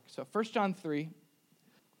So 1 John 3,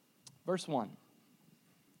 verse 1.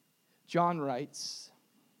 John writes,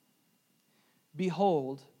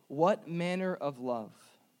 "Behold, what manner of love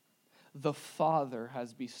the Father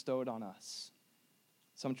has bestowed on us."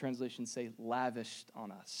 Some translations say lavished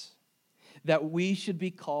on us, that we should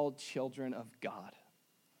be called children of God.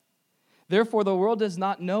 Therefore, the world does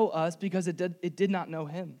not know us because it did not know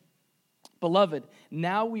him. Beloved,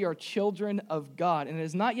 now we are children of God, and it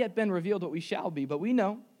has not yet been revealed what we shall be, but we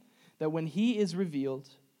know that when he is revealed,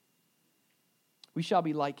 we shall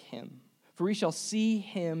be like him, for we shall see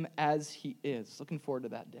him as he is. Looking forward to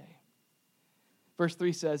that day. Verse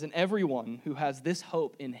 3 says, "And everyone who has this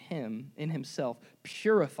hope in him, in himself,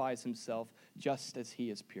 purifies himself just as he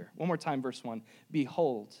is pure." One more time, verse 1.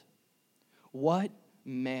 "Behold, what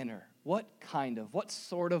manner, what kind of, what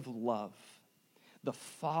sort of love the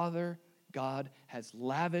Father God has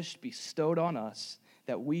lavished, bestowed on us,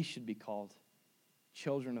 that we should be called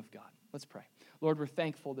children of God." Let's pray. Lord, we're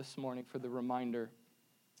thankful this morning for the reminder,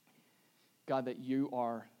 God, that you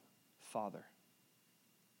are Father.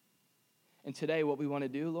 And today what we want to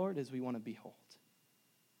do, Lord, is we want to behold.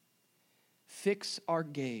 Fix our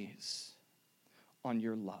gaze on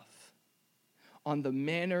your love, on the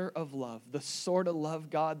manner of love, the sort of love,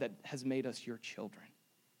 God, that has made us your children.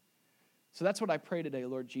 So that's what I pray today,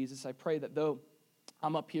 Lord Jesus. I pray that though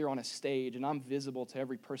I'm up here on a stage and I'm visible to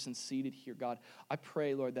every person seated here, God, I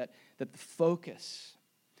pray, Lord, that the focus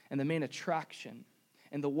and the main attraction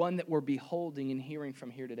and the one that we're beholding and hearing from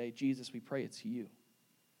here today, Jesus, we pray it's you.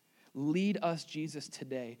 Lead us, Jesus,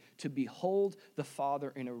 today to behold the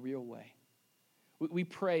Father in a real way. We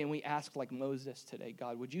pray and we ask like Moses today,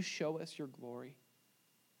 God, would you show us your glory?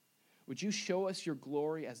 Would you show us your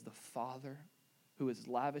glory as the Father who has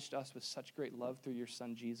lavished us with such great love through your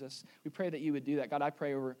Son, Jesus? We pray that you would do that. God, I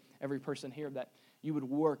pray over every person here that you would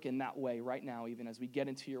work in that way right now, even as we get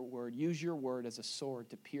into your word. Use your word as a sword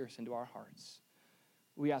to pierce into our hearts.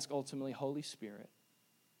 We ask ultimately, Holy Spirit,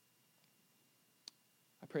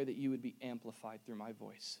 I pray that you would be amplified through my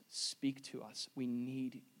voice. Speak to us. We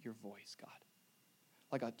need your voice, God.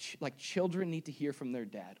 Like children need to hear from their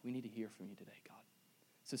dad, we need to hear from you today, God.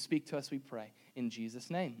 So speak to us, we pray. In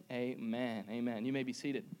Jesus' name, amen. Amen. You may be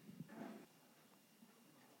seated.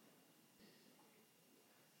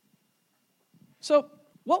 So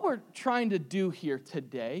what we're trying to do here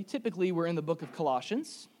today, typically we're in the book of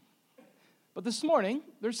Colossians. But this morning,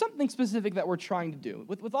 there's something specific that we're trying to do.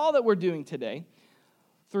 With all that we're doing today,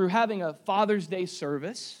 through having a Father's Day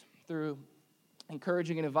service, through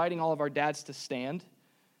encouraging and inviting all of our dads to stand,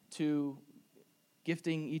 to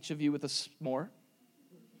gifting each of you with a s'more,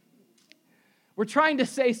 we're trying to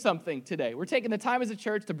say something today. We're taking the time as a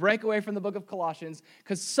church to break away from the book of Colossians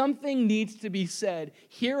because something needs to be said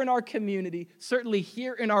here in our community, certainly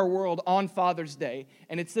here in our world on Father's Day,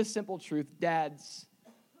 and it's this simple truth: dads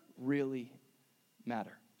really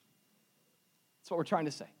matter. That's what we're trying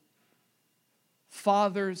to say.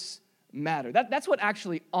 Fathers matter. That's what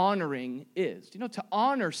actually honoring is. You know, to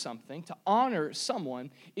honor something, to honor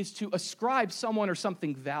someone, is to ascribe someone or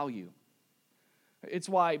something value. It's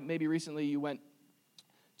why maybe recently you went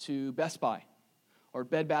to Best Buy or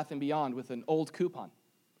Bed Bath & Beyond with an old coupon,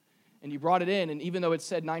 and you brought it in, and even though it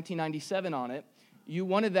said 1997 on it, you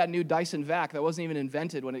wanted that new Dyson vac that wasn't even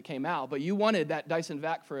invented when it came out, but you wanted that Dyson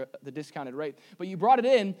vac for the discounted rate. But you brought it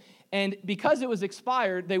in, and because it was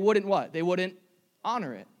expired, they wouldn't what? They wouldn't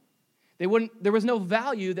honor it. There was no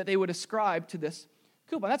value that they would ascribe to this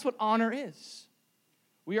coupon. That's what honor is.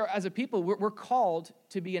 We are, as a people, we're called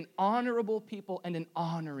to be an honorable people and an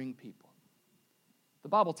honoring people. The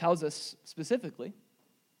Bible tells us specifically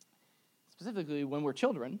when we're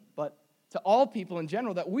children, but to all people in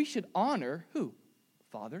general, that we should honor who?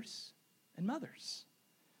 Fathers and mothers.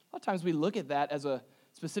 A lot of times we look at that as a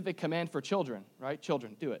specific command for children, right?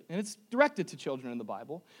 Children, do it. And it's directed to children in the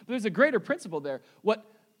Bible. But there's a greater principle there. What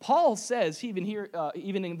Paul says, even here,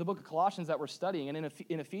 even in the book of Colossians that we're studying, and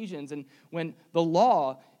in Ephesians, and when the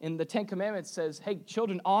law in the Ten Commandments says, hey,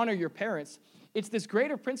 children, honor your parents, it's this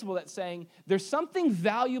greater principle that's saying there's something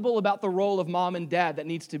valuable about the role of mom and dad that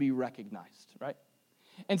needs to be recognized, right?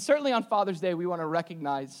 And certainly on Father's Day, we want to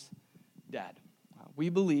recognize dad. We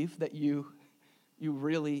believe that you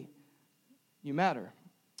matter.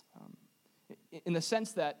 In the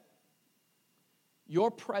sense that your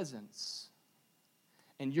presence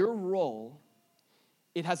and your role,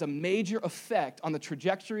 it has a major effect on the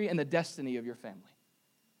trajectory and the destiny of your family.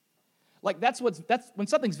 Like that's when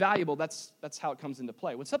something's valuable, that's how it comes into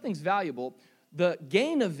play. When something's valuable, the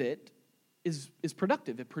gain of it is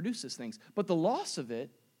productive. It produces things. But the loss of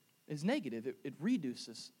it is negative. It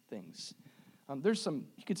reduces things. There's some,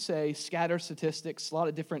 you could say, scatter statistics, a lot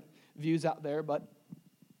of different views out there, but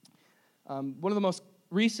one of the most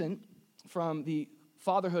recent from the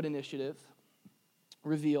Fatherhood Initiative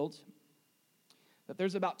revealed that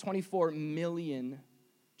there's about 24 million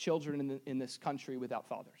children in this country without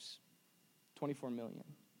fathers. 24 million.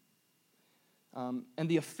 And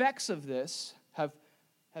the effects of this have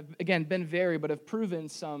again, been varied, but have proven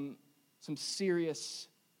some serious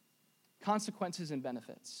consequences and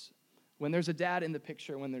benefits when there's a dad in the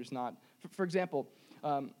picture, when there's not. For example,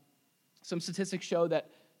 some statistics show that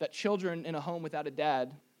children in a home without a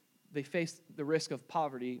dad, they face the risk of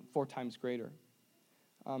poverty 4 times greater.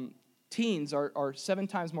 Teens are 7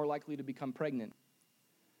 times more likely to become pregnant.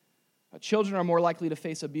 Children are more likely to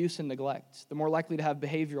face abuse and neglect. They're more likely to have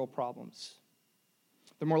behavioral problems.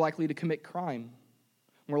 They're more likely to commit crime,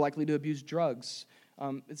 more likely to abuse drugs.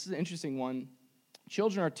 This is an interesting one.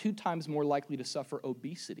 Children are 2 times more likely to suffer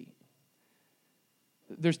obesity.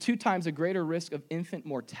 There's 2 times a greater risk of infant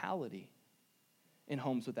mortality in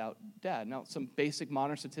homes without dad. Now, some basic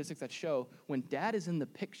modern statistics that show when dad is in the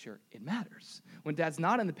picture, it matters. When dad's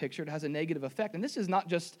not in the picture, it has a negative effect. And this is not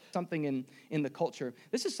just something in the culture.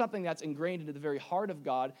 This is something that's ingrained into the very heart of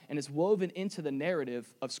God and is woven into the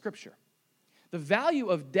narrative of Scripture. The value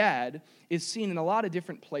of dad is seen in a lot of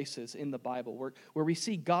different places in the Bible where we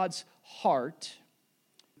see God's heart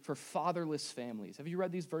for fatherless families. Have you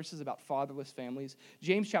read these verses about fatherless families?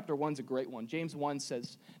 James chapter 1 is a great one. James 1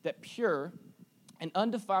 says that pure and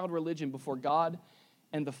undefiled religion before God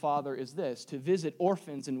and the Father is this, to visit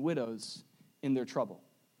orphans and widows in their trouble.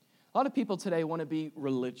 A lot of people today want to be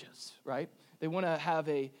religious, right? They want to have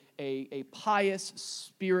a pious,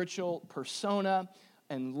 spiritual persona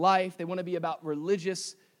and life. They want to be about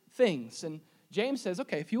religious things. And James says,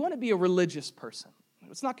 okay, if you want to be a religious person,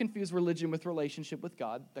 let's not confuse religion with relationship with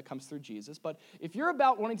God that comes through Jesus, but if you're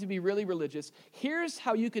about wanting to be really religious, here's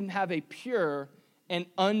how you can have a pure and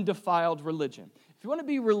undefiled religion. If you want to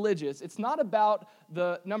be religious, it's not about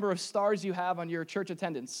the number of stars you have on your church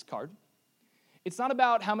attendance card. It's not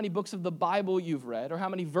about how many books of the Bible you've read or how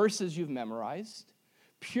many verses you've memorized.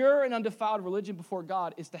 Pure and undefiled religion before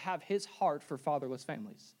God is to have his heart for fatherless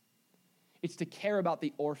families. It's to care about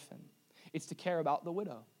the orphan. It's to care about the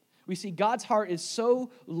widow. We see God's heart is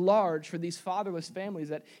so large for these fatherless families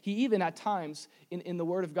that he even at times in the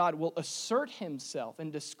Word of God will assert himself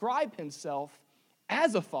and describe himself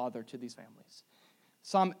as a father to these families.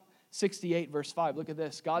 Psalm 68, verse 5, look at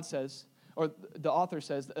this. God says, or the author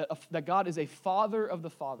says, that God is a father of the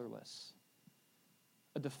fatherless.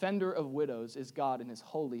 A defender of widows is God in his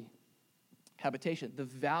holy habitation. The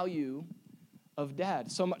value of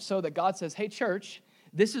dad. So much so that God says, hey, church,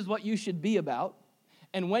 this is what you should be about.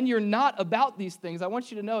 And when you're not about these things, I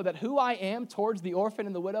want you to know that who I am towards the orphan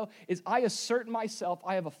and the widow is I assert myself.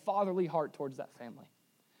 I have a fatherly heart towards that family.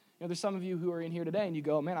 You know, there's some of you who are in here today and you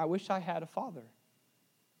go, man, I wish I had a father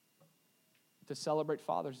to celebrate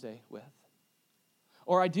Father's Day with.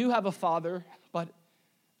 Or I do have a father, but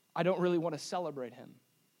I don't really want to celebrate him.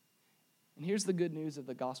 And here's the good news of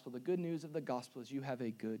the gospel. The good news of the gospel is you have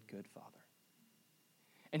a good, good father.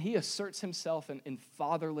 And he asserts himself in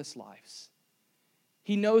fatherless lives.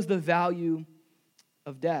 He knows the value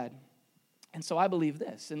of dad. And so I believe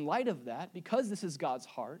this. In light of that, because this is God's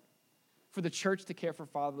heart, for the church to care for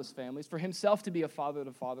fatherless families, for himself to be a father to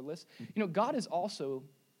the fatherless, you know, God is also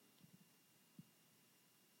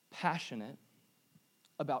passionate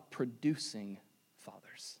about producing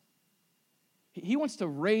fathers. He wants to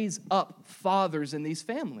raise up fathers in these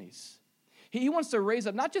families. He wants to raise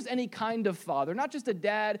up not just any kind of father, not just a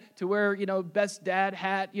dad to wear, you know, best dad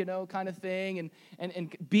hat, you know, kind of thing,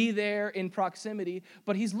 and be there in proximity,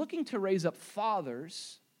 but he's looking to raise up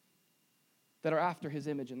fathers that are after his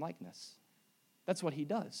image and likeness. That's what he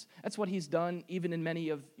does. That's what he's done even in many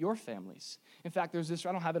of your families. In fact, there's this,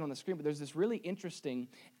 I don't have it on the screen, but there's this really interesting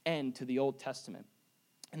end to the Old Testament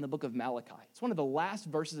in the book of Malachi. It's one of the last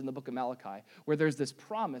verses in the book of Malachi where there's this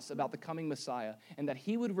promise about the coming Messiah and that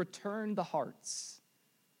he would return the hearts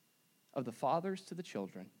of the fathers to the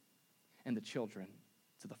children and the children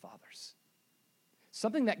to the fathers.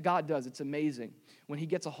 Something that God does, it's amazing, when he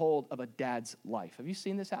gets a hold of a dad's life. Have you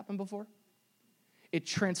seen this happen before? It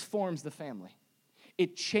transforms the family.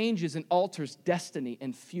 It changes and alters destiny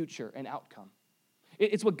and future and outcome.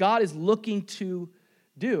 It's what God is looking to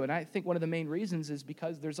do. And I think one of the main reasons is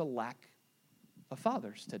because there's a lack of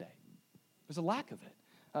fathers today. There's a lack of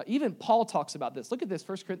it. Even Paul talks about this. Look at this,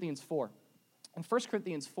 1 Corinthians 4. In 1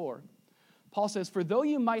 Corinthians 4, Paul says, for though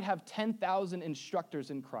you might have 10,000 instructors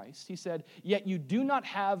in Christ, he said, yet you do not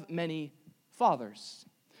have many fathers.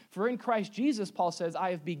 For in Christ Jesus, Paul says,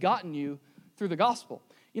 I have begotten you through the gospel.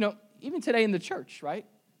 You know, even today in the church, right?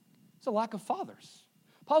 It's a lack of fathers.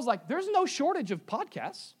 Paul's like, there's no shortage of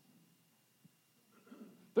podcasts.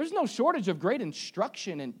 There's no shortage of great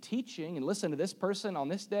instruction and teaching and listen to this person on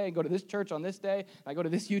this day, go to this church on this day, and I go to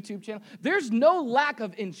this YouTube channel. There's no lack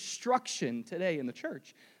of instruction today in the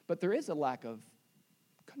church, but there is a lack of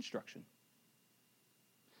construction.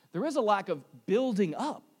 There is a lack of building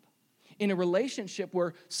up in a relationship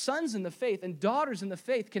where sons in the faith and daughters in the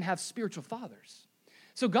faith can have spiritual fathers.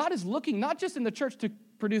 So God is looking not just in the church to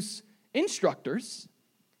produce instructors,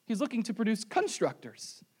 he's looking to produce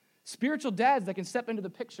constructors. Spiritual dads that can step into the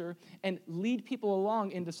picture and lead people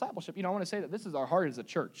along in discipleship. I want to say that this is our heart as a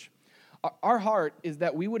church. Our heart is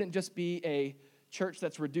that we wouldn't just be a church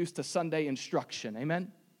that's reduced to Sunday instruction.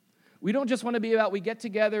 Amen? We don't just want to be about we get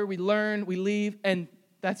together, we learn, we leave, and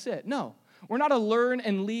that's it. No. We're not a learn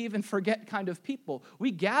and leave and forget kind of people.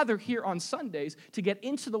 We gather here on Sundays to get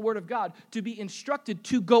into the Word of God, to be instructed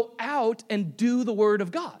to go out and do the Word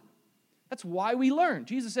of God. That's why we learn.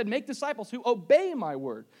 Jesus said, make disciples who obey my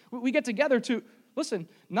word. We get together to, listen,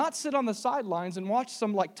 not sit on the sidelines and watch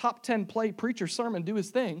some top 10 play preacher sermon do his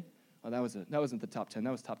thing. Oh, that wasn't the top 10.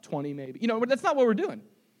 That was top 20 maybe. But that's not what we're doing.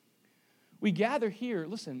 We gather here,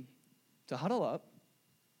 listen, to huddle up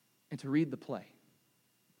and to read the play.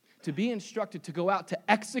 To be instructed to go out to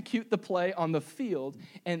execute the play on the field,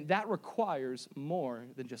 and that requires more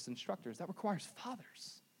than just instructors. That requires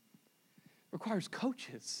fathers. It requires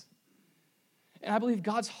coaches. And I believe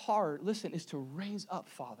God's heart, listen, is to raise up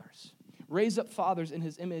fathers in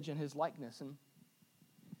his image and his likeness. And,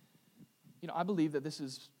 I believe that this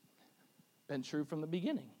has been true from the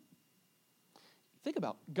beginning. Think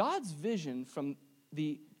about God's vision from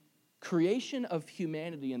the creation of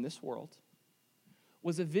humanity in this world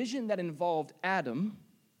was a vision that involved Adam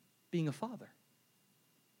being a father.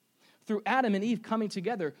 Through Adam and Eve coming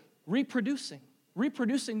together, reproducing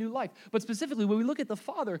new life. But specifically, when we look at the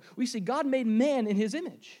Father, we see God made man in his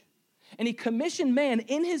image. And he commissioned man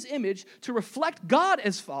in his image to reflect God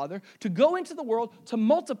as Father, to go into the world, to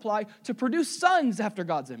multiply, to produce sons after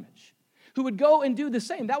God's image, who would go and do the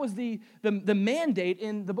same. That was the mandate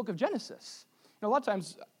in the book of Genesis. A lot of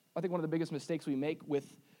times, I think one of the biggest mistakes we make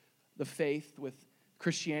with the faith, with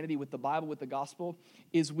Christianity, with the Bible, with the gospel,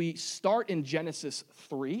 is we start in Genesis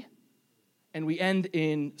 3, and we end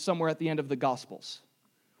in somewhere at the end of the Gospels.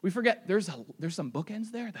 We forget there's some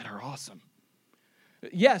bookends there that are awesome.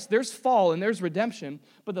 Yes, there's fall and there's redemption,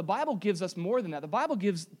 but the Bible gives us more than that. The Bible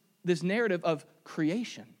gives this narrative of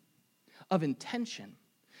creation, of intention.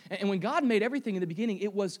 And when God made everything in the beginning,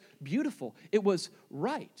 it was beautiful. It was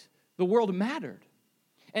right. The world mattered.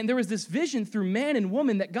 And there was this vision through man and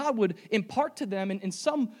woman that God would impart to them in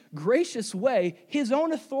some gracious way his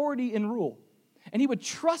own authority and rule. And he would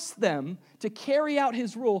trust them to carry out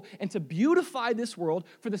his rule and to beautify this world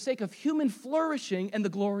for the sake of human flourishing and the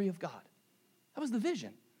glory of God. That was the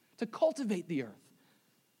vision, to cultivate the earth.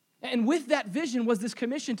 And with that vision was this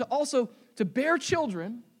commission to also to bear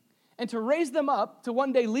children and to raise them up to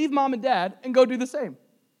one day leave mom and dad and go do the same.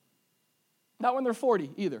 Not when they're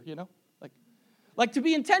 40 either, Like to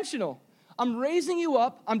be intentional. I'm raising you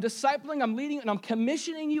up, I'm discipling, I'm leading, and I'm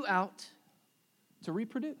commissioning you out to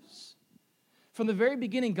reproduce. From the very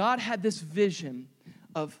beginning, God had this vision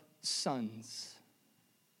of sons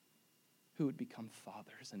who would become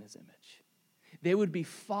fathers in his image. They would be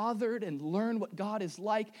fathered and learn what God is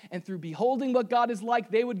like, and through beholding what God is like,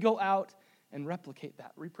 they would go out and replicate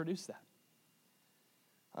that, reproduce that.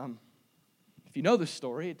 If you know the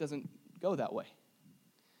story, it doesn't go that way.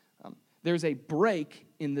 There's a break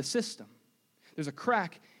in the system. There's a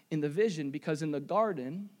crack in the vision because in the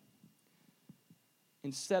garden,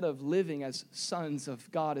 instead of living as sons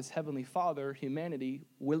of God as Heavenly Father, humanity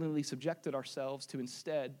willingly subjected ourselves to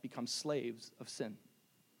instead become slaves of sin.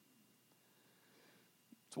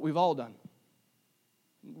 That's what we've all done.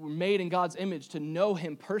 We're made in God's image to know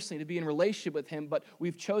him personally, to be in relationship with him, but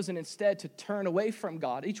we've chosen instead to turn away from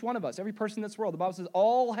God. Each one of us, every person in this world, the Bible says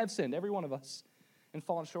all have sinned, every one of us, and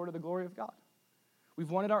fallen short of the glory of God. We've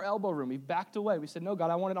wanted our elbow room. We've backed away. We said, no, God,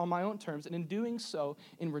 I want it on my own terms. And in doing so,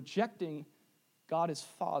 in rejecting God as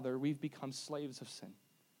Father, we've become slaves of sin.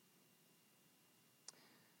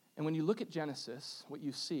 And when you look at Genesis, what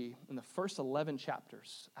you see in the first 11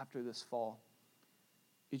 chapters after this fall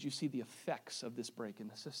is you see the effects of this break in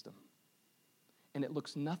the system. And it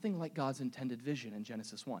looks nothing like God's intended vision in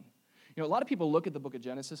Genesis 1. A lot of people look at the book of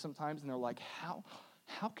Genesis sometimes and they're like, how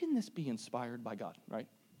can this be inspired by God, right?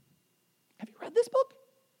 Have you read this book?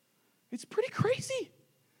 It's pretty crazy.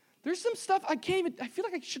 There's some stuff I feel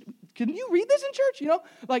like I should, can you read this in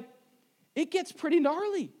church? It gets pretty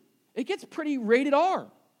gnarly. It gets pretty rated R.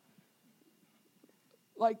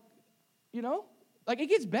 You know? Like, it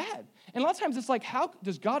gets bad. And a lot of times it's like, how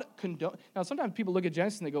does God condone? Now, sometimes people look at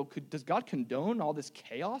Genesis and they go, does God condone all this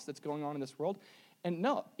chaos that's going on in this world? And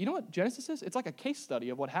no, you know what Genesis is? It's like a case study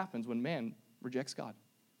of what happens when man rejects God.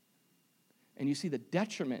 And you see the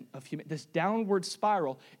detriment of this downward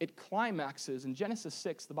spiral. It climaxes in Genesis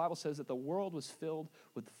 6. The Bible says that the world was filled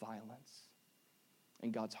with violence,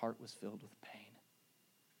 and God's heart was filled with pain.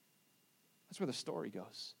 That's where the story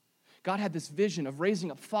goes. God had this vision of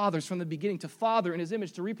raising up fathers from the beginning to father in his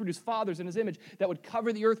image, to reproduce fathers in his image that would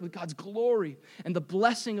cover the earth with God's glory and the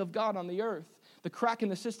blessing of God on the earth. The crack in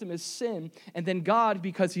the system is sin, and then God,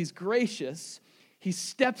 because he's gracious, he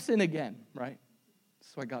steps in again, right?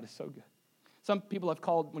 That's why God is so good. Some people have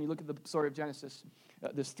called, when you look at the story of Genesis,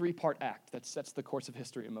 this three-part act that sets the course of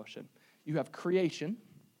history in motion. You have creation,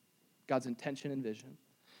 God's intention and vision.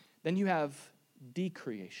 Then you have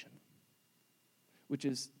decreation, which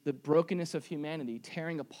is the brokenness of humanity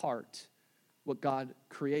tearing apart what God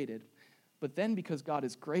created. But then because God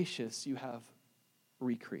is gracious, you have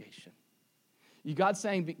recreation. God's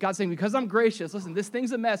saying, because I'm gracious, listen, this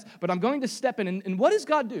thing's a mess, but I'm going to step in. And what does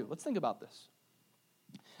God do? Let's think about this.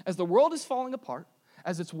 As the world is falling apart,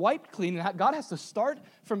 as it's wiped clean, and God has to start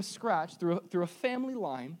from scratch through a family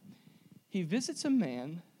line, he visits a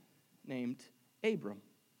man named Abram,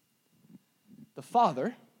 the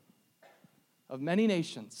father of many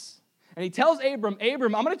nations. And he tells Abram,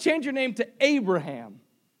 I'm going to change your name to Abraham.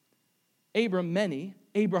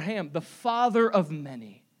 Abraham, the father of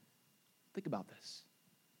many. Think about this.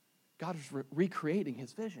 God is recreating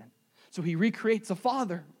his vision. So he recreates a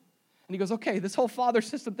father. And he goes, okay, this whole father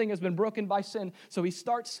system thing has been broken by sin. So he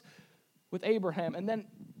starts with Abraham. And then,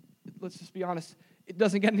 let's just be honest, it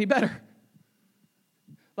doesn't get any better.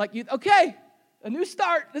 Like, okay, a new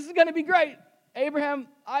start. This is going to be great. Abraham,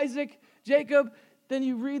 Isaac, Jacob. Then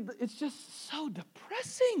you read, it's just so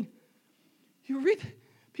depressing. You read,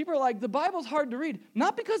 people are like, the Bible's hard to read.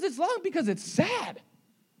 Not because it's long, because it's sad.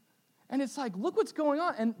 And it's like, look what's going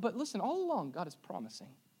on. But listen, all along, God is promising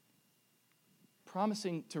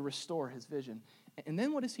to restore his vision. And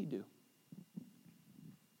then what does he do?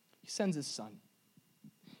 He sends his son.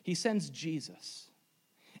 He sends Jesus.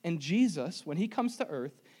 And Jesus, when he comes to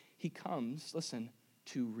earth, he comes, listen,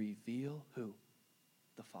 to reveal who?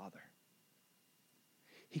 The Father.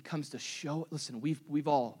 He comes to show, listen, we've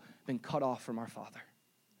all been cut off from our Father.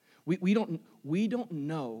 We don't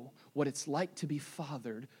know what it's like to be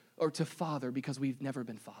fathered or to father because we've never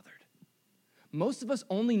been fathered. Most of us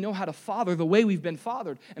only know how to father the way we've been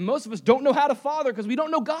fathered. And most of us don't know how to father because we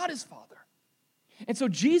don't know God as Father. And so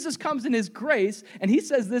Jesus comes in his grace, and he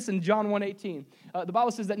says this in John 1:18. The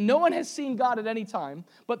Bible says that no one has seen God at any time,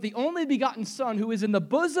 but the only begotten Son who is in the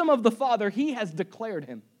bosom of the Father, he has declared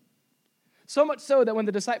him. So much so that when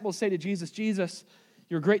the disciples say to Jesus, Jesus,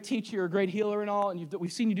 you're a great teacher, you're a great healer and all, and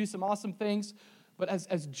we've seen you do some awesome things, but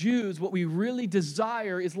as Jews, what we really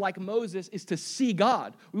desire is, like Moses, is to see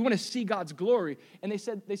God. We want to see God's glory. And they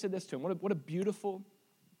said this to him. What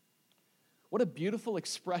a beautiful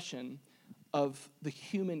expression of the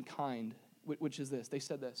humankind, which is this. They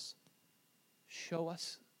said this, show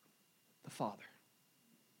us the Father.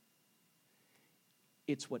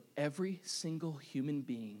 It's what every single human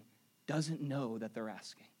being doesn't know that they're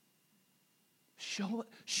asking. Show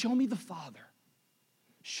me the Father.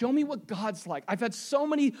 Show me what God's like. I've had so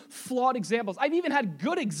many flawed examples. I've even had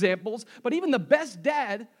good examples, but even the best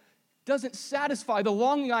dad doesn't satisfy the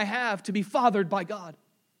longing I have to be fathered by God.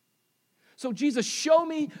 So Jesus, show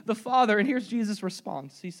me the Father. And here's Jesus'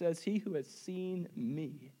 response. He says, he who has seen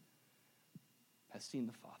me has seen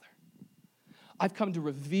the Father. I've come to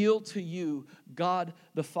reveal to you God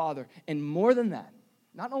the Father. And more than that,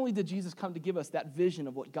 not only did Jesus come to give us that vision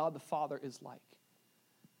of what God the Father is like,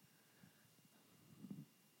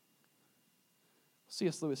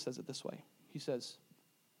 C.S. Lewis says it this way. He says,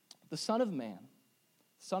 the Son of Man,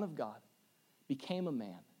 Son of God, became a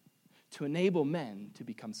man to enable men to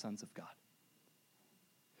become sons of God.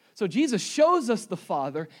 So Jesus shows us the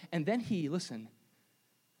Father, and then he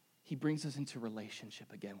brings us into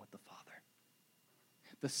relationship again with the Father.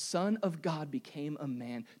 The Son of God became a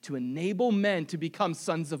man to enable men to become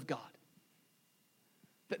sons of God.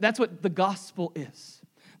 That's what the gospel is.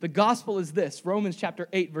 The gospel is this, Romans chapter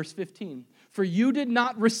 8, verse 15. For you did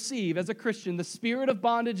not receive, as a Christian, the spirit of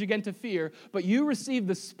bondage again to fear, but you received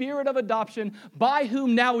the spirit of adoption, by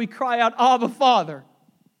whom now we cry out, Abba, Father.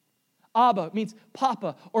 Abba means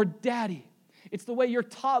papa or daddy. It's the way your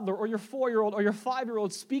toddler or your 4-year-old or your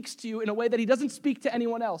 5-year-old speaks to you in a way that he doesn't speak to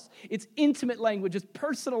anyone else. It's intimate language. It's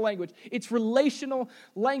personal language. It's relational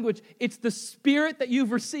language. It's the spirit that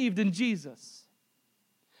you've received in Jesus.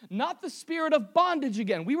 not the spirit of bondage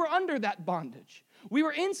again. We were under that bondage. We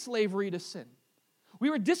were in slavery to sin. We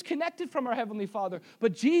were disconnected from our Heavenly Father.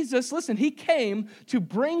 But Jesus, listen, He came to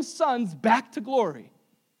bring sons back to glory,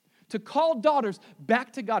 to call daughters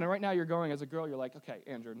back to God. And right now you're going as a girl, you're like, okay,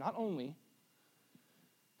 Andrew, not only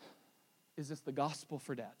is this the gospel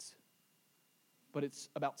for dads, but it's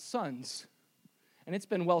about sons. And it's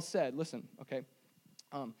been well said, listen, okay,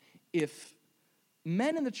 if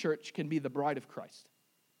men in the church can be the bride of Christ,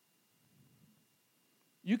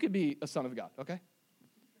 you could be a son of God, okay?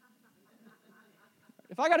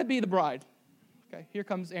 If I got to be the bride, okay, here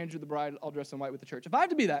comes Andrew the bride, all dressed in white with the church. If I have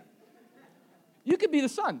to be that, you could be the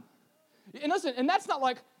son. And listen, and that's not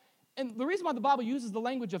like, and the reason why the Bible uses the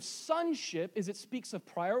language of sonship is it speaks of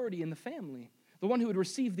priority in the family. The one who would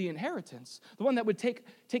receive the inheritance, the one that would take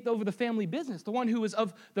over the family business, the one who is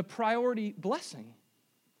of the priority blessing.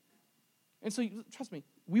 And so, trust me,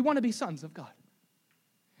 we want to be sons of God.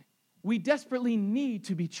 We desperately need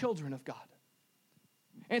to be children of God.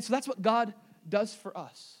 And so that's what God does for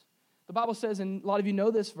us. The Bible says, and a lot of you know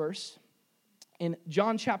this verse, in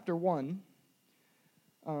John chapter 1,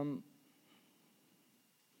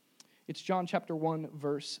 it's John chapter 1,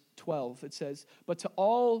 verse 12. It says, "But to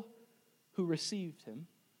all who received him,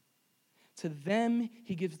 to them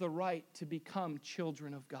he gives the right to become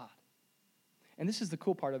children of God." And this is the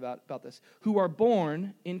cool part about this. "Who are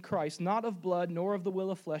born in Christ, not of blood, nor of the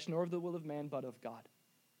will of flesh, nor of the will of man, but of God."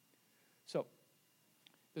 So,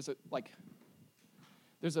 there's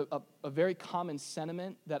a very common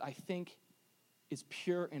sentiment that I think is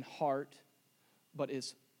pure in heart, but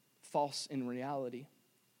is false in reality.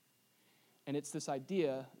 And it's this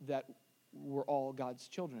idea that we're all God's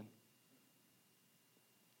children.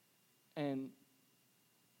 And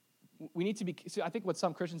we need to be, see, I think what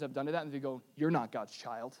some Christians have done to that, and they go, "You're not God's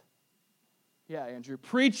child." Yeah, Andrew,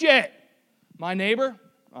 preach it. My neighbor,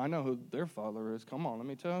 I know who their father is. Come on, let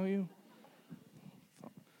me tell you.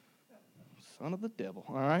 Son of the devil,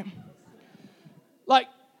 all right?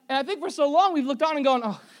 And I think for so long we've looked on and gone,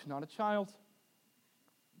 "Oh, not a child.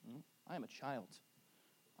 I am a child.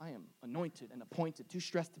 I am anointed and appointed, too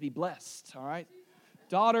stressed to be blessed," all right?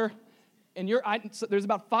 Daughter, and so there's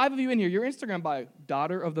about 5 of you in here. Your Instagram bio,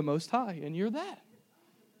 daughter of the Most High, and you're that,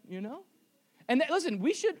 you know? And listen,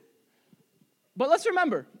 but let's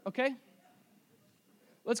remember, okay?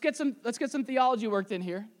 Let's get some theology worked in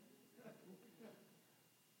here.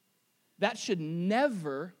 That should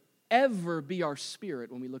never, ever be our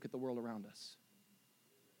spirit when we look at the world around us.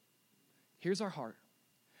 Here's our heart.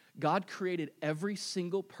 God created every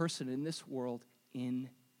single person in this world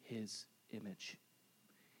in His image.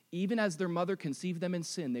 Even as their mother conceived them in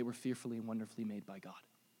sin, they were fearfully and wonderfully made by God.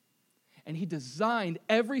 And He designed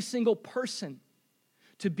every single person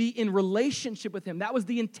to be in relationship with Him. That was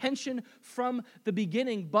the intention from the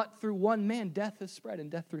beginning, but through one man, death has spread,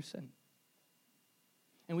 and death through sin.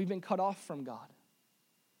 And we've been cut off from God.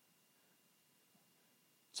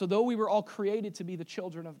 So though we were all created to be the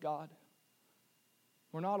children of God,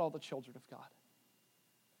 we're not all the children of God.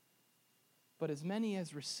 But as many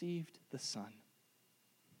as received the Son,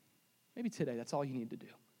 maybe today that's all you need to do.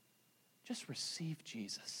 Just receive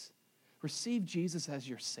Jesus. Receive Jesus as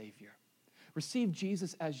your Savior. Receive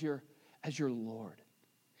Jesus as your Lord.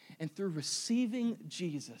 And through receiving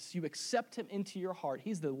Jesus, you accept Him into your heart.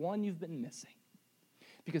 He's the one you've been missing.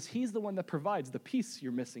 Because He's the one that provides the peace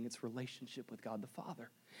you're missing. It's relationship with God the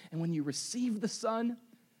Father. And when you receive the Son,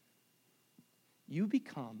 you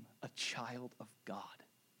become a child of God.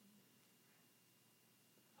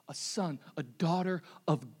 A son, a daughter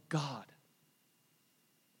of God.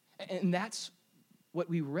 And that's what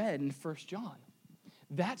we read in 1 John.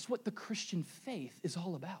 That's what the Christian faith is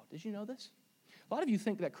all about. Did you know this? A lot of you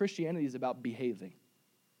think that Christianity is about behaving.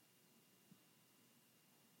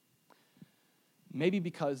 Maybe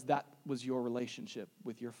because that was your relationship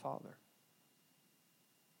with your father.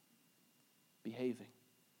 Behaving.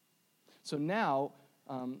 So now,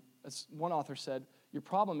 as one author said, your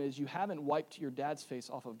problem is you haven't wiped your dad's face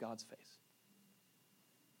off of God's face.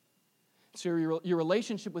 So your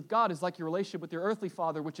relationship with God is like your relationship with your earthly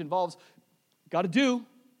father, which involves got to do,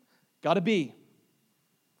 got to be,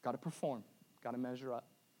 got to perform, got to measure up.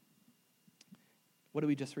 What did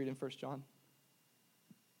we just read in 1 John?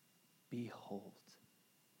 Behold.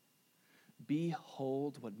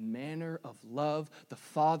 Behold what manner of love the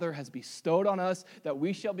Father has bestowed on us that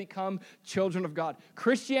we shall become children of God.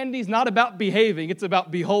 Christianity is not about behaving, it's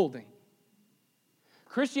about beholding.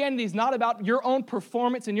 Christianity is not about your own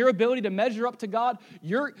performance and your ability to measure up to God.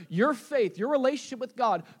 Your faith, your relationship with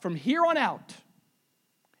God from here on out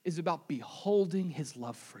is about beholding His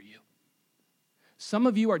love for you. Some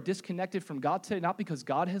of you are disconnected from God today, not because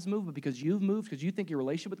God has moved, but because you've moved, because you think your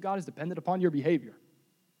relationship with God is dependent upon your behavior.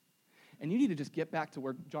 And you need to just get back to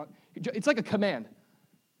where John, it's like a command.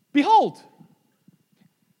 Behold,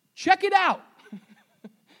 check it out.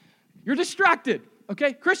 You're distracted,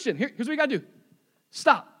 okay? Christian, here's what you got to do.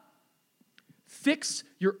 Stop. Fix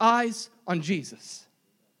your eyes on Jesus.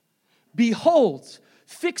 Behold,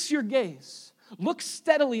 fix your gaze. Look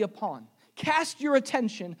steadily upon. Cast your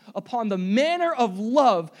attention upon the manner of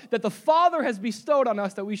love that the Father has bestowed on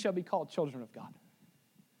us that we shall be called children of God.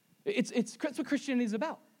 It's what Christianity is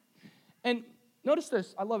about. And notice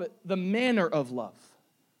this, I love it, the manner of love.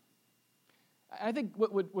 I think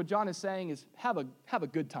what John is saying is have a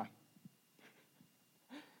good time.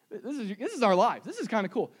 This is our lives. This is kind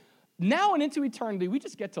of cool. Now and into eternity, we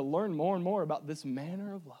just get to learn more and more about this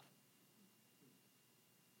manner of love.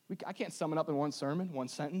 I can't sum it up in one sermon, one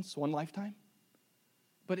sentence, one lifetime.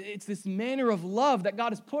 But it's this manner of love that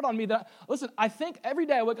God has put on me that, listen, I think every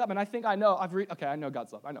day I wake up and I think I know, I know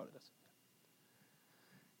God's love. I know what it is.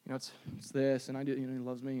 It's this, and I do, He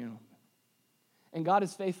loves me, And God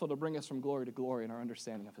is faithful to bring us from glory to glory in our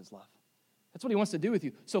understanding of His love. That's what He wants to do with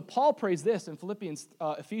you. So Paul prays this in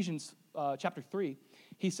Ephesians chapter 3.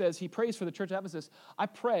 He says, he prays for the church of Ephesus, I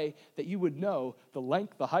pray that you would know the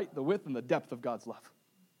length, the height, the width, and the depth of God's love.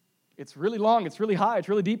 It's really long, it's really high, it's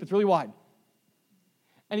really deep, it's really wide.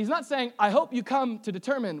 And he's not saying, I hope you come to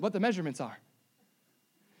determine what the measurements are.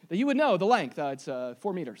 That you would know the length, it's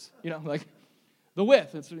 4 meters, like the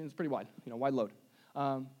width, it's pretty wide, wide load.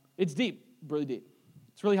 It's deep, really deep.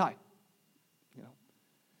 It's really high.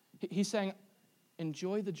 He's saying,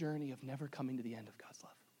 enjoy the journey of never coming to the end of God's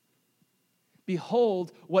love.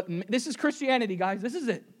 Behold this is Christianity, guys. This is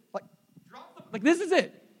it. This is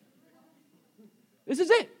it. This is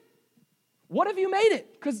it. What have you made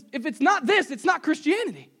it? Because if it's not this, it's not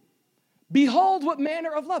Christianity. Behold what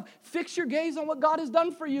manner of love. Fix your gaze on what God has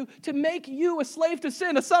done for you to make you a slave to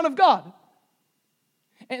sin, a son of God.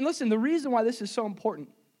 And listen, the reason why this is so important,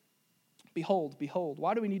 behold.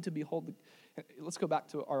 Why do we need to behold? Let's go back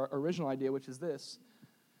to our original idea, which is this.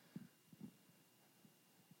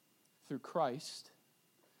 Through Christ,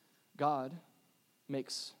 God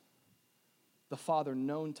makes the Father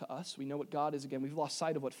known to us. We know what God is again. We've lost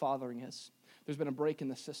sight of what fathering is. There's been a break in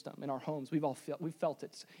the system, in our homes. We've felt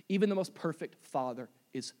it. Even the most perfect father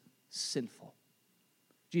is sinful.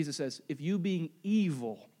 Jesus says, if you being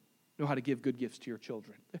evil know how to give good gifts to your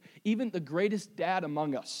children, even the greatest dad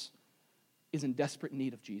among us is in desperate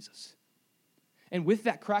need of Jesus. And with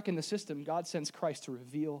that crack in the system, God sends Christ to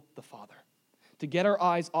reveal the Father, to get our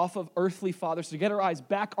eyes off of earthly fathers, to get our eyes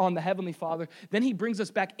back on the Heavenly Father. Then He brings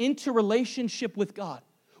us back into relationship with God,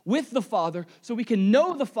 with the Father, so we can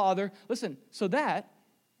know the Father. Listen, so that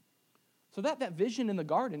vision in the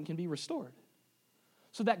garden can be restored,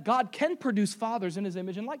 so that God can produce fathers in His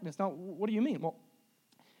image and likeness. Now, what do you mean? Well,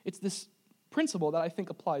 it's this principle that I think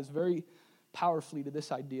applies very powerfully to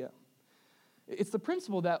this idea. It's the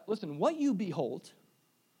principle that, listen, what you behold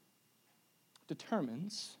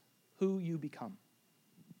determines who you become.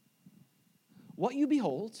 What you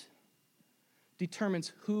behold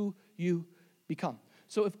determines who you become.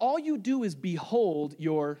 So if all you do is behold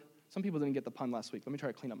some people didn't get the pun last week. Let me try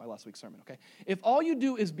to clean up my last week's sermon, okay? If all you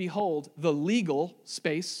do is behold the legal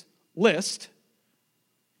space list,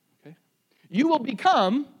 okay, you will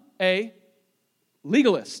become a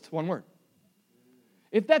legalist, one word.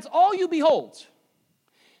 If that's all you behold,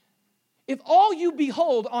 if all you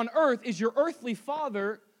behold on earth is your earthly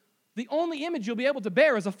father, the only image you'll be able to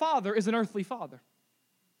bear as a father is an earthly father.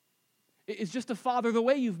 It's just a father the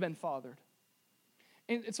way you've been fathered.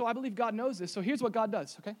 And so I believe God knows this. So here's what God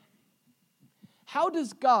does, okay? How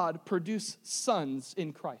does God produce sons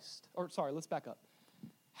in Christ? Let's back up.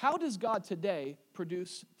 How does God today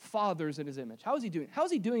produce fathers in His image? How is He doing? How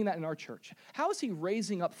is He doing that in our church? How is He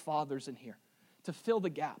raising up fathers in here to fill the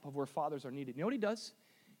gap of where fathers are needed? You know what He does?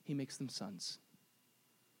 He makes them sons.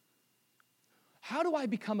 How do I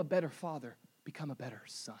become a better father? Become a better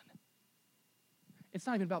son. It's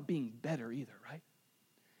not even about being better either, right?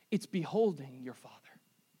 It's beholding your father.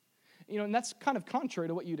 And that's kind of contrary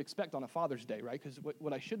to what you'd expect on a Father's Day, right? Because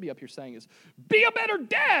what I should be up here saying is, be a better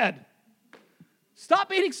dad.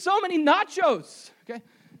 Stop eating so many nachos, okay?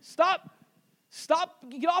 Stop,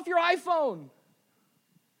 get off your iPhone.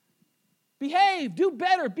 Behave, do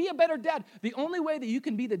better, be a better dad. The only way that you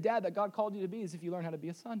can be the dad that God called you to be is if you learn how to be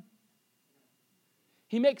a son.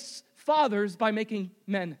 He makes fathers by making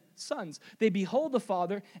men sons. They behold the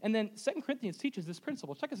Father, and then 2 Corinthians teaches this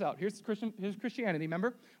principle. Check us out. Here's Christianity,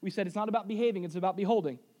 remember? We said it's not about behaving, it's about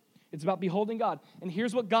beholding. It's about beholding God. And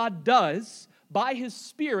here's what God does by his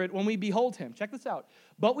Spirit when we behold him. Check this out.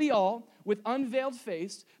 But we all, with unveiled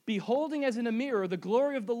face, beholding as in a mirror the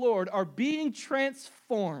glory of the Lord, are being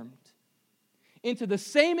transformed into the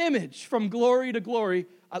same image from glory to glory.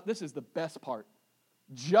 This is the best part.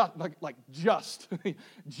 Just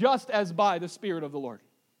as by the Spirit of the Lord.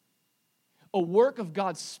 A work of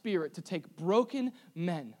God's Spirit to take broken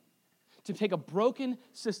men, to take a broken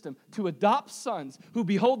system, to adopt sons who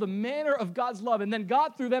behold the manner of God's love, and then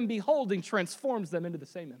God, through them beholding, transforms them into the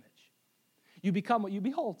same image. You become what you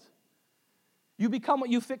behold. You become what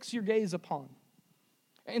you fix your gaze upon.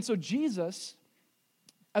 And so Jesus,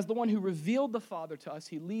 as the one who revealed the Father to us,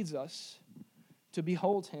 he leads us to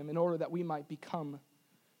behold him in order that we might become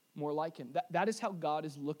more like him. That is how God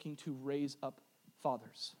is looking to raise up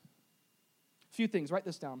fathers. A few things, write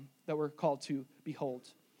this down, that we're called to behold.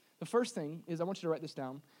 The first thing is, I want you to write this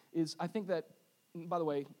down, is I think that, by the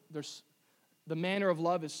way, the manner of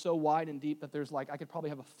love is so wide and deep that there's I could probably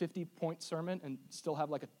have a 50-point sermon and still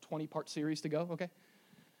have a 20-part series to go, okay?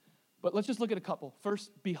 But let's just look at a couple.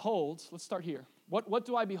 First, behold, let's start here. What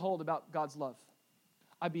do I behold about God's love?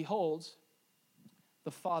 I behold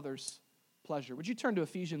the Father's pleasure. Would you turn to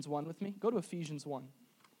Ephesians 1 with me? Go to Ephesians 1.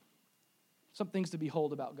 Some things to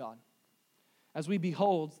behold about God. As we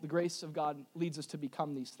behold, the grace of God leads us to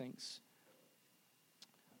become these things.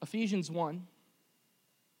 Ephesians 1,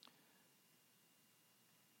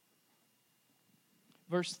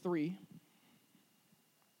 verse 3.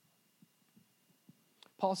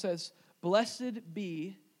 Paul says, "Blessed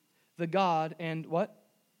be the God and" what?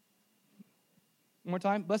 One more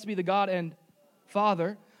time. "Blessed be the God and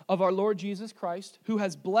Father of our Lord Jesus Christ, who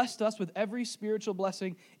has blessed us with every spiritual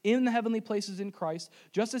blessing in the heavenly places in Christ,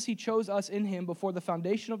 just as he chose us in him before the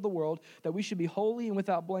foundation of the world, that we should be holy and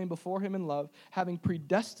without blame before him in love, having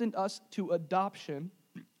predestined us to adoption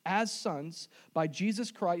as sons by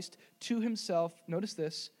Jesus Christ to himself," notice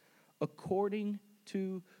this, "according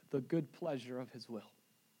to the good pleasure of his will."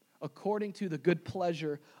 According to the good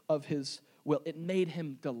pleasure of his will. It made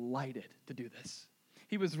him delighted to do this.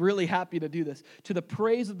 He was really happy to do this. "To the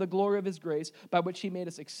praise of the glory of his grace, by which he made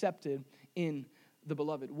us accepted in the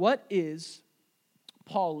beloved." What is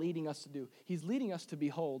Paul leading us to do? He's leading us to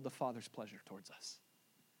behold the Father's pleasure towards us.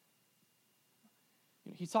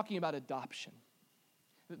 He's talking about adoption.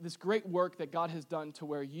 This great work that God has done to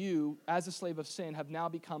where you, as a slave of sin, have now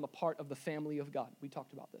become a part of the family of God. We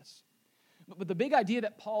talked about this. But the big idea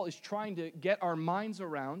that Paul is trying to get our minds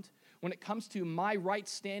around when it comes to my right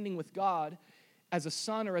standing with God as a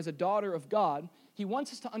son or as a daughter of God, he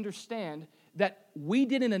wants us to understand that we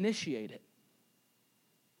didn't initiate it.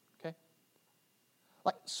 Okay?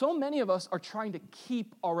 So many of us are trying to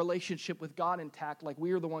keep our relationship with God intact like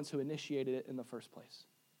we are the ones who initiated it in the first place.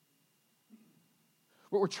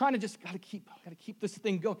 We're trying to just gotta keep this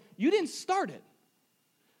thing going. You didn't start it.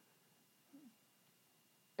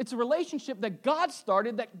 It's a relationship that God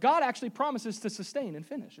started that God actually promises to sustain and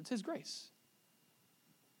finish. It's his grace.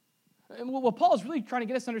 And what Paul is really trying to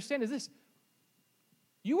get us to understand is this.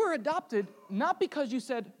 You were adopted not because you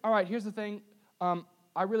said, all right, here's the thing.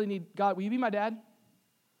 I really need God. Will you be my dad?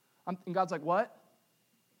 And God's like, what?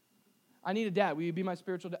 I need a dad. Will you be my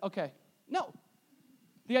spiritual dad? Okay. No.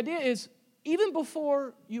 The idea is, even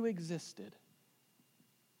before you existed,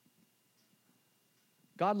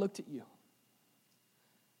 God looked at you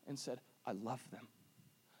and said, I love them.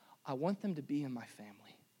 I want them to be in my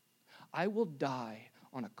family. I will die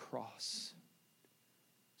on a cross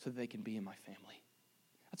so that they can be in my family.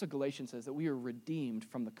 That's what Galatians says, that we are redeemed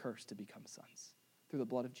from the curse to become sons through the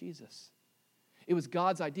blood of Jesus. It was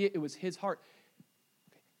God's idea. It was his heart.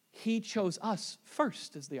 He chose us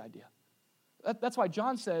first is the idea. That's why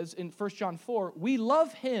John says in 1 John 4, we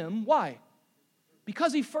love him. Why?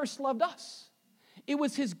 Because he first loved us. It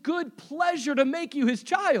was his good pleasure to make you his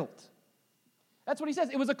child. That's what he says.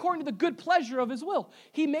 It was according to the good pleasure of his will.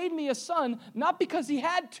 He made me a son, not because he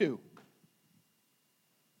had to,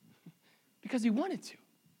 because he wanted to.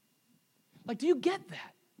 Do you get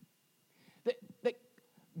that? That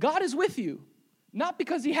God is with you, not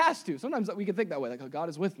because he has to. Sometimes we can think that way, God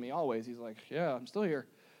is with me always. He's like, yeah, I'm still here.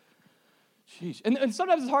 Sheesh. And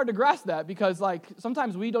sometimes it's hard to grasp that because,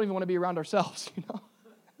 sometimes we don't even want to be around ourselves,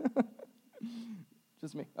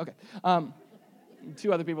 Just me. Okay.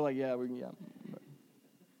 Two other people yeah.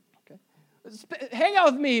 Okay. Hang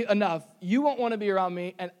out with me enough. You won't want to be around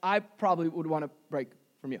me, and I probably would want to break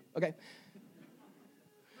from you. Okay.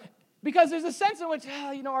 Because there's a sense in which,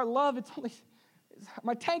 our love,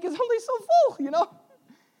 my tank is only so full,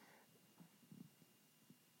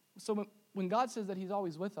 So when God says that he's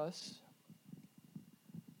always with us,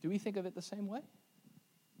 do we think of it the same way?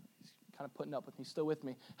 He's kind of putting up with me, still with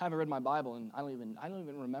me. I haven't read my Bible, and I don't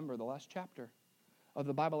even remember the last chapter of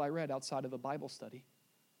the Bible I read outside of a Bible study.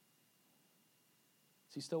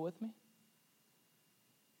 Is he still with me?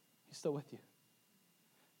 He's still with you.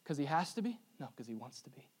 Because he has to be? No, because he wants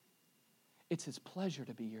to be. It's his pleasure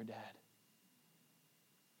to be your dad.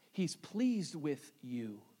 He's pleased with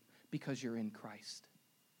you because you're in Christ.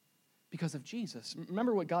 Because of Jesus.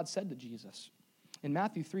 Remember what God said to Jesus. In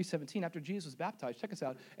Matthew 3:17, after Jesus was baptized, check us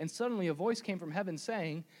out. And suddenly a voice came from heaven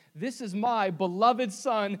saying, "This is my beloved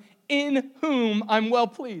Son, in whom I'm well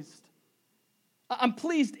pleased." I'm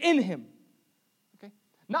pleased in him. Okay?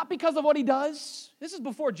 Not because of what he does. This is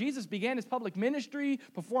before Jesus began his public ministry,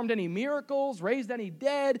 performed any miracles, raised any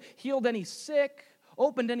dead, healed any sick,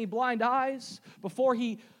 opened any blind eyes. Before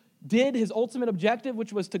he did his ultimate objective,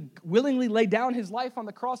 which was to willingly lay down his life on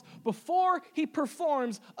the cross, before he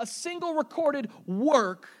performs a single recorded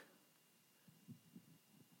work,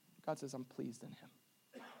 God says, I'm pleased in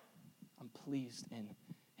him. I'm pleased in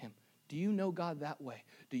him. Do you know God that way?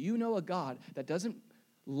 Do you know a God that doesn't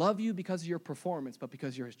love you because of your performance, but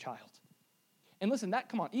because you're his child? And listen,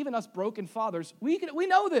 come on, even us broken fathers, we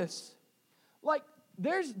know this. Like,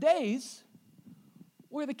 there's days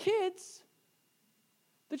where the kids,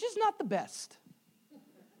 they're just not the best.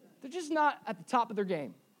 They're just not at the top of their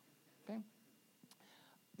game. Okay?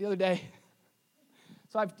 The other day,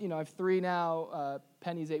 so I have three now.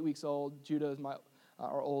 Penny's 8 weeks old. Judah is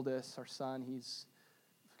our oldest, our son. He's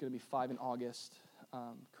going to be 5 in August.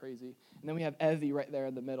 Crazy. And then we have Evie right there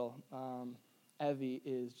in the middle. Evie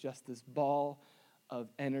is just this ball of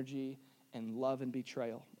energy and love and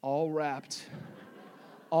betrayal, all wrapped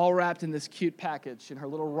in this cute package in her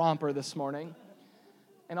little romper this morning.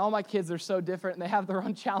 And all my kids are so different, and they have their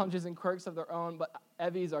own challenges and quirks of their own, but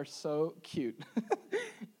Evie's are so cute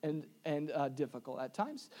and difficult at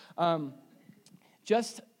times.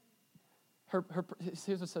 Just her.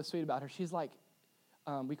 Here's what's so sweet about her. She's like,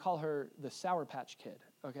 we call her the Sour Patch Kid,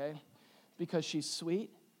 okay? Because she's sweet,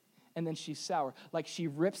 and then she's sour. Like, she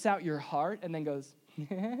rips out your heart and then goes,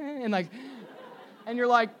 and you're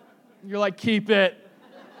like, keep it,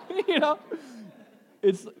 you know?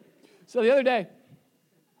 So the other day,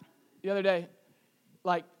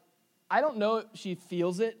 like, I don't know if she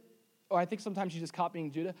feels it, or I think sometimes she's just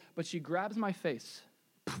copying Judah, but she grabs my face.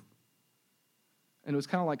 And it was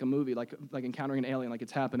kind of like a movie, like encountering an alien, like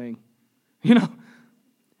it's happening, you know?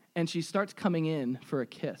 And she starts coming in for a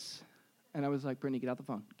kiss. And I was like, Brittany, get out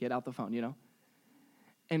the phone, you know?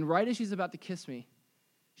 And right as she's about to kiss me,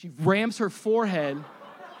 she rams her forehead.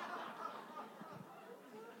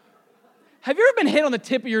 Have you ever been hit on the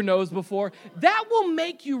tip of your nose before? That will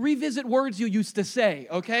make you revisit words you used to say,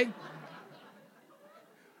 okay?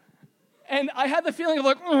 And I had the feeling of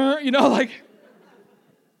like, like.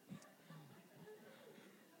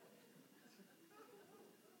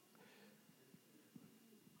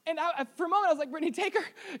 And for a moment, I was like, Brittany, take her,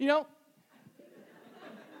 you know?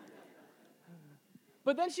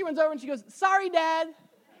 But then she runs over and she goes, sorry, Dad.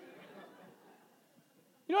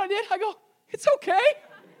 You know what I did? I go, it's okay.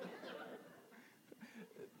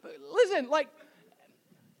 Listen, like,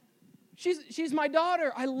 she's my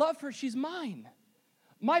daughter. I love her. She's mine.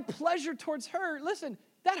 My pleasure towards her, listen,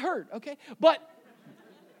 that hurt, okay? But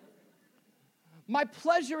my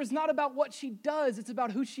pleasure is not about what she does. It's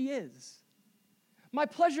about who she is. My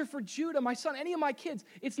pleasure for Judah, my son, any of my kids,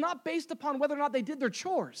 it's not based upon whether or not they did their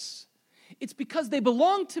chores. It's because they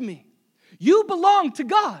belong to me. You belong to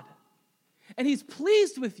God. And he's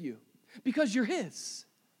pleased with you because you're his.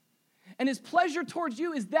 And his pleasure towards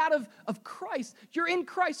you is that of Christ. You're in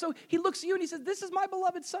Christ. So he looks at you and he says, this is my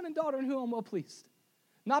beloved son and daughter in whom I'm well pleased.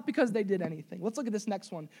 Not because they did anything. Let's look at this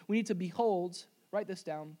next one. We need to behold, write this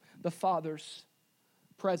down, the Father's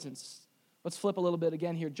presence. Let's flip a little bit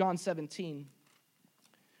again here. John 17.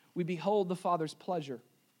 We behold the Father's pleasure.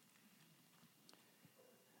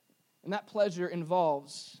 And that pleasure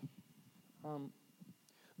involves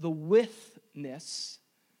the withness,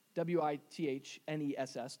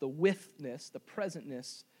 withness, the withness, the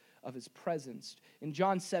presentness of his presence. In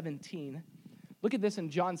John 17, look at this in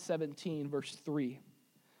John 17, verse 3.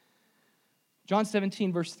 John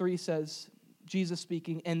 17, verse 3 says, Jesus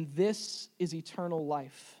speaking, and this is eternal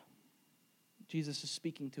life. Jesus is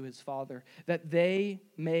speaking to his Father, that they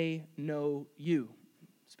may know you.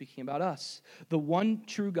 Speaking about us, the one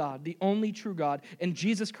true God, the only true God, and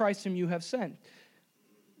Jesus Christ whom you have sent.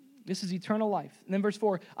 This is eternal life. And then verse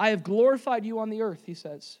 4, I have glorified you on the earth, he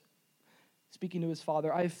says, speaking to his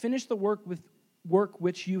Father. I have finished the work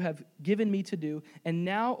which you have given me to do. And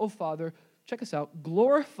now, O Father, check us out,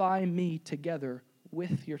 glorify me together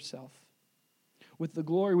with yourself, with the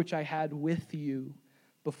glory which I had with you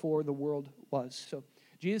before the world was. So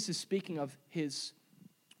Jesus is speaking of his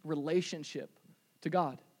relationship to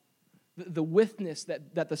God. The witness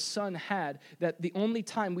that the Son had, that the only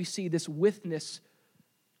time we see this witness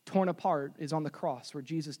torn apart is on the cross, where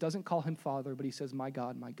Jesus doesn't call him Father, but he says, my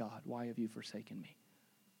God, why have you forsaken me?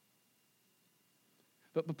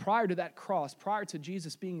 But prior to that cross, prior to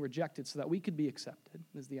Jesus being rejected so that we could be accepted,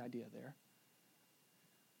 is the idea there.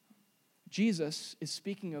 Jesus is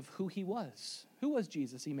speaking of who he was. Who was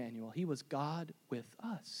Jesus, Emmanuel? He was God with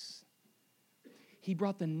us. He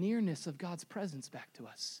brought the nearness of God's presence back to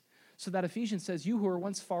us. So that Ephesians says, you who were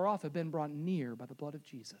once far off have been brought near by the blood of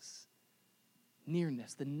Jesus.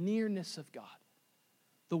 Nearness, the nearness of God.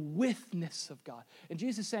 The witness of God. And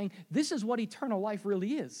Jesus is saying, this is what eternal life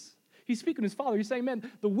really is. He's speaking to his Father. He's saying, man,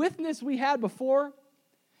 the witness we had before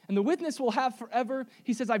and the witness we'll have forever,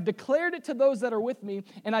 he says, I've declared it to those that are with me,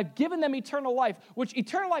 and I've given them eternal life, which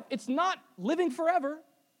eternal life, it's not living forever.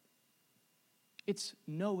 It's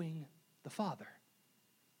knowing the Father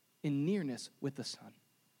in nearness with the Son.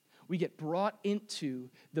 We get brought into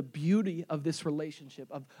the beauty of this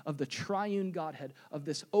relationship, of the triune Godhead, of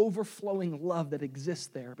this overflowing love that exists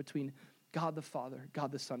there between God the Father,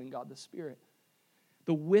 God the Son, and God the Spirit.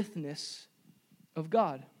 The witness of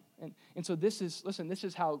God. And so this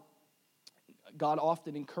is how God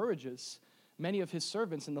often encourages many of his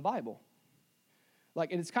servants in the Bible.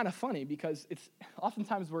 And it's kind of funny because it's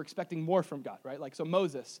oftentimes we're expecting more from God, right? So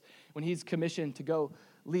Moses, when he's commissioned to go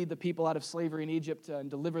lead the people out of slavery in Egypt and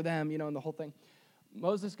deliver them, and the whole thing,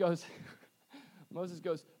 Moses goes,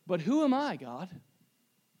 but who am I, God?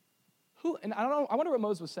 Who? And I don't know, I wonder what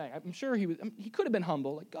Moses was saying. I'm sure he could have been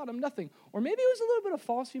humble, God, I'm nothing. Or maybe it was a little bit of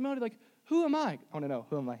false humility, who am I? I want to know,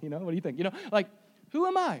 who am I? What do you think? Who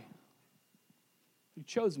am I? You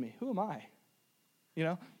chose me. Who am I?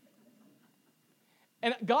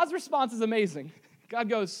 And God's response is amazing. God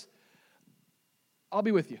goes, I'll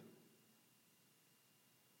be with you.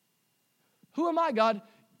 Who am I, God?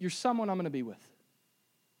 You're someone I'm going to be with.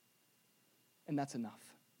 And that's enough.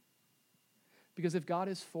 Because if God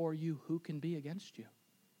is for you, who can be against you?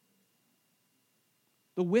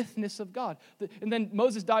 The witness of God. And then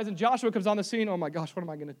Moses dies and Joshua comes on the scene. Oh my gosh, what am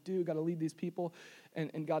I going to do? Got to lead these people.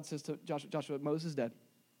 And God says to Joshua, Moses is dead.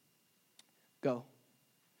 Go.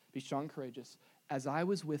 Be strong and courageous. As I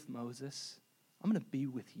was with Moses, I'm going to be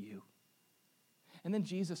with you. And then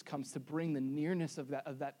Jesus comes to bring the nearness of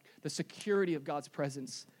that, the security of God's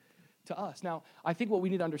presence to us. Now, I think what we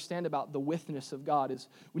need to understand about the witness of God is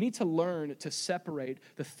we need to learn to separate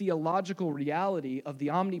the theological reality of the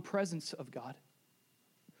omnipresence of God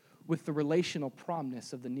with the relational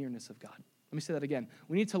promise of the nearness of God. Let me say that again.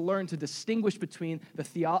 We need to learn to distinguish between the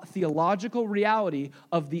theological reality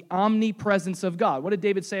of the omnipresence of God. What did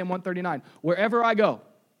David say in 139? Wherever I go,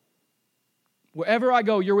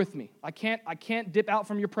 you're with me. I can't dip out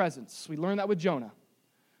from your presence. We learned that with Jonah.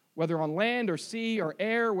 Whether on land or sea or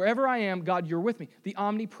air, wherever I am, God, you're with me. The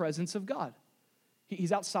omnipresence of God.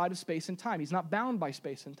 He's outside of space and time. He's not bound by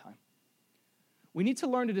space and time. We need to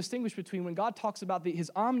learn to distinguish between when God talks about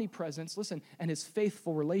his omnipresence, listen, and his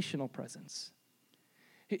faithful relational presence.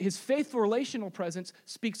 His faithful relational presence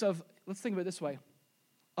speaks of, let's think of it this way,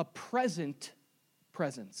 a present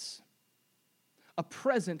presence. A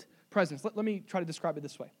present presence. Let me try to describe it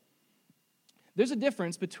this way. There's a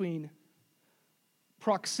difference between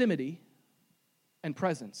proximity and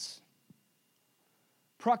presence.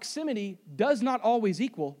 Proximity does not always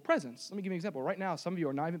equal presence. Let me give you an example. Right now, some of you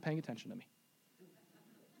are not even paying attention to me.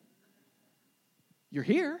 You're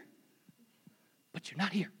here, but you're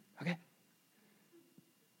not here, okay?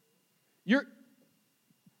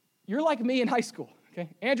 You're like me in high school, okay?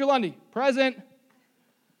 Andrew Lundy, present.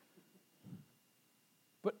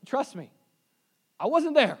 But trust me, I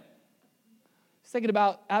wasn't there. I was thinking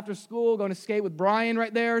about after school going to skate with Brian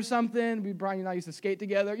right there or something. Brian and I used to skate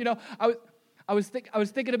together. I was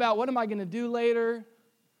thinking about what am I going to do later.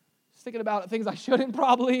 I was thinking about things I shouldn't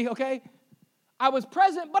probably, okay? I was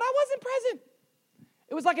present, but I wasn't present.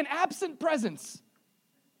 It was like an absent presence.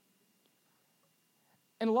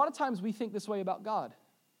 And a lot of times we think this way about God,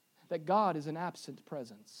 that God is an absent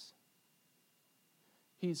presence.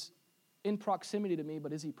 He's in proximity to me,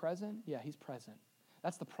 but is he present? Yeah, he's present.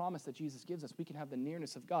 That's the promise that Jesus gives us. We can have the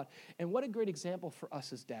nearness of God. And what a great example for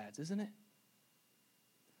us as dads, isn't it?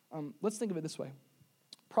 Let's think of it this way.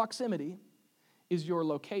 Proximity is your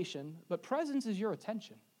location, but presence is your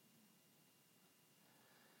attention.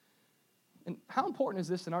 And how important is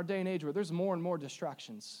this in our day and age where there's more and more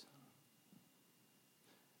distractions?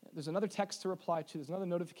 There's another text to reply to. There's another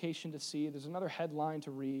notification to see. There's another headline to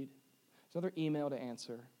read. There's another email to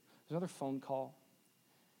answer. There's another phone call.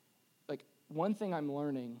 one thing I'm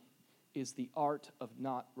learning is the art of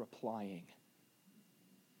not replying.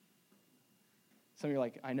 Some of you are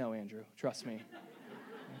like, I know, Andrew, trust me.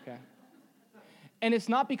 Okay. And it's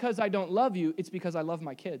not because I don't love you, it's because I love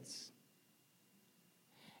my kids.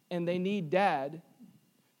 And they need dad,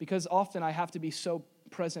 because often I have to be so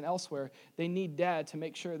present elsewhere. They need dad to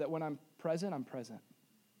make sure that when I'm present, I'm present.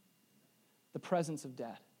 The presence of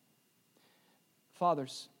dad.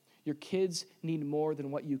 Fathers, your kids need more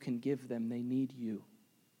than what you can give them. They need you.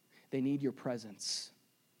 They need your presence.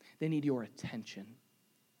 They need your attention.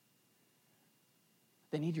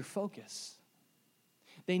 They need your focus.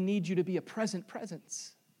 They need you to be a present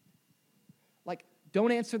presence. Like,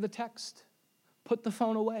 don't answer the text. Put the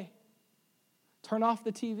phone away. Turn off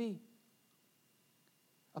the TV.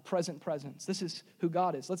 A present presence. This is who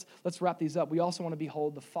God is. Let's wrap these up. We also want to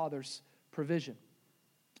behold the Father's provision.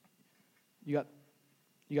 You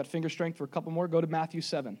got finger strength for a couple more? Go to Matthew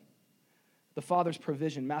 7. The Father's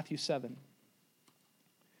provision, Matthew 7.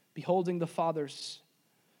 Beholding the Father's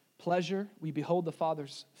pleasure, we behold the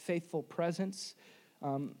Father's faithful presence,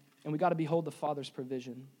 and we got to behold the Father's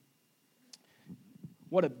provision.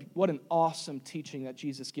 What an awesome teaching that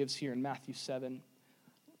Jesus gives here in Matthew 7.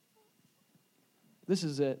 This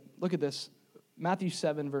is it. Look at this. Matthew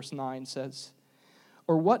 7, verse 9 says,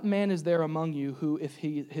 "Or what man is there among you who, if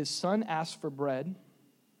his son asks for bread,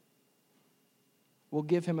 will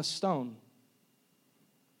give him a stone?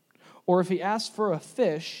 Or if he asks for a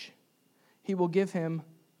fish, he will give him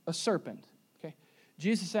a serpent?" Okay?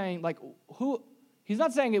 Jesus is saying, like, he's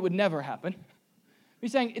not saying it would never happen.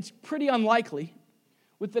 He's saying it's pretty unlikely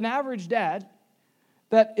with an average dad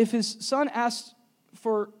that if his son asked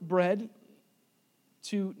for bread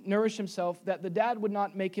to nourish himself, that the dad would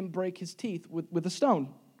not make him break his teeth with a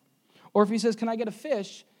stone. Or if he says, "Can I get a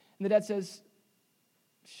fish?" and the dad says,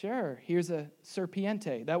 "Sure, here's a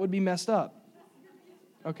serpiente." That would be messed up.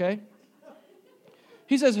 Okay?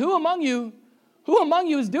 He says, who among you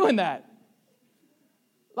is doing that?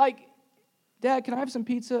 Like, "Dad, can I have some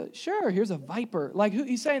pizza?" "Sure, here's a viper." Like,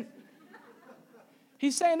 he's saying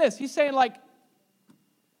this. He's saying, like,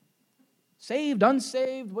 saved,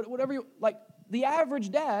 unsaved, whatever you, like, the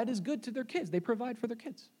average dad is good to their kids. They provide for their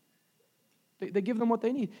kids. They give them what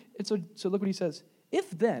they need. And so look what he says. "If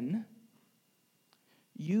then,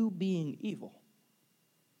 you being evil,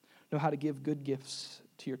 know how to give good gifts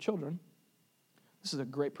to your children," this is a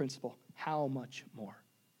great principle, "how much more?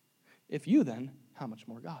 If you then, how much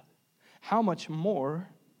more God? How much more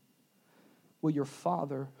will your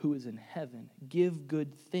Father who is in heaven give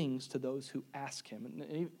good things to those who ask him?"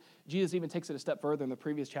 And Jesus even takes it a step further in the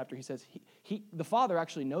previous chapter. He says, the Father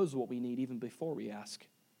actually knows what we need even before we ask.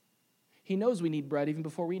 He knows we need bread even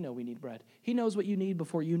before we know we need bread. He knows what you need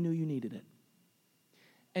before you knew you needed it.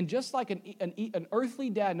 And just like an earthly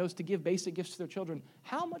dad knows to give basic gifts to their children,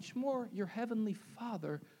 how much more your heavenly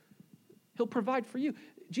Father, he'll provide for you.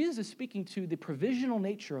 Jesus is speaking to the provisional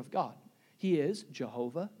nature of God. He is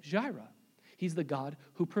Jehovah Jireh. He's the God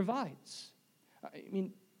who provides. I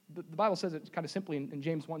mean, the Bible says it kind of simply in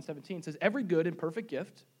James 1:17. It says, "Every good and perfect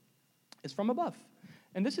gift is from above."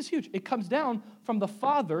 And this is huge. It comes down from the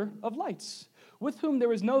Father of lights, with whom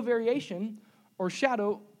there is no variation or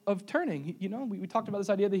shadow of turning. You know, we talked about this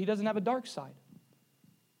idea that he doesn't have a dark side.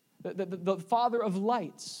 The Father of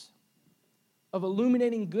lights, of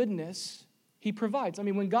illuminating goodness, he provides. I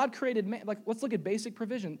mean, when God created man, like, let's look at basic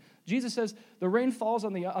provision. Jesus says the rain falls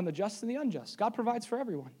on the just and the unjust. God provides for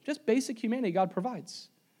everyone. Just basic humanity, God provides.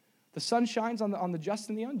 The sun shines on the just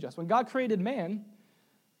and the unjust. When God created man,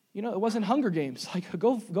 you know, it wasn't Hunger Games. Like,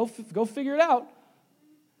 go figure it out.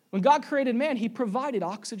 When God created man, he provided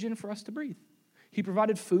oxygen for us to breathe. He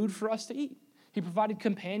provided food for us to eat. He provided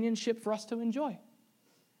companionship for us to enjoy.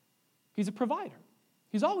 He's a provider.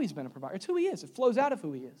 He's always been a provider. It's who he is. It flows out of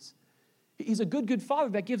who he is. He's a good father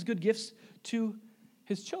that gives good gifts to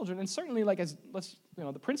his children. And certainly, like,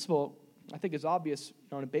 the principle, I think, is obvious,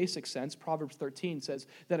 in a basic sense. Proverbs 13 says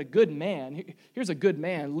that a good man, here's a good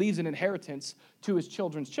man, leaves an inheritance to his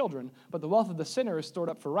children's children, but the wealth of the sinner is stored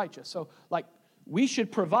up for righteous. So, like, we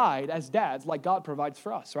should provide as dads like God provides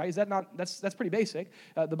for us, right? Is that not, that's pretty basic.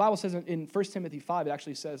 The Bible says in 1 Timothy 5, it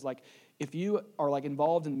actually says, like, if you are, like,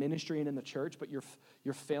 involved in ministry and in the church, but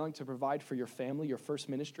you're failing to provide for your family, your first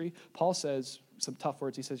ministry, Paul says some tough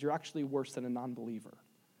words. He says, you're actually worse than a non-believer.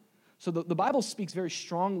 So the Bible speaks very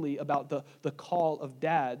strongly about the call of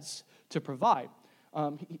dads to provide.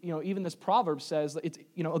 Even this proverb says, it's,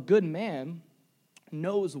 a good man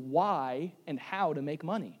knows why and how to make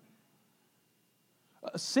money.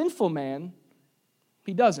 A sinful man,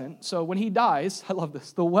 he doesn't. So when he dies, I love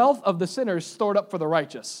this, the wealth of the sinner is stored up for the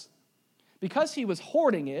righteous. Because he was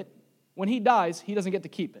hoarding it, When he dies, he doesn't get to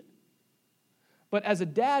keep it. But as a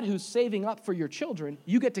dad who's saving up for your children,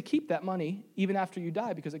 you get to keep that money even after you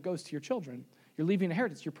die because it goes to your children. You're leaving an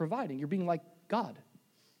inheritance. You're providing. You're being like God.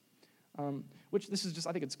 Which this is just,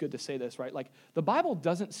 I think it's good to say this, right? Like, the Bible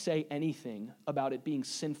doesn't say anything about it being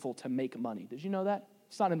sinful to make money. Did you know that?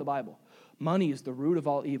 It's not in the Bible. Money is the root of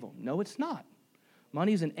all evil. No, it's not.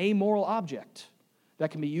 Money is an amoral object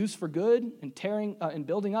that can be used for good and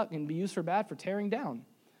building up, and be used for bad, for tearing down.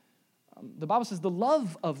 The Bible says the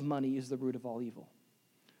love of money is the root of all evil.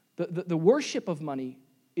 The worship of money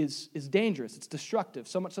is dangerous. It's destructive.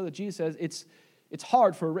 So much so that Jesus says it's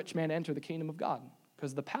hard for a rich man to enter the kingdom of God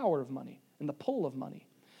because of the power of money and the pull of money.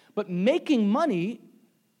 But making money,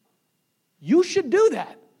 you should do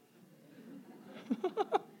that.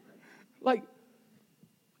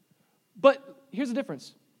 But here's the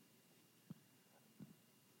difference.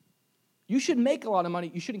 You should make a lot of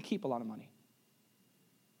money. You shouldn't keep a lot of money.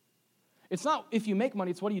 It's not if you make money,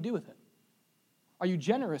 it's what do you do with it? Are you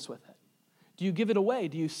generous with it? Do you give it away?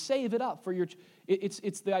 Do you save it up for your...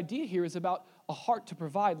 It's the idea here is about a heart to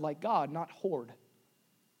provide like God, not hoard.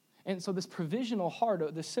 And so this provisional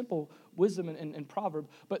heart, this simple wisdom and proverb.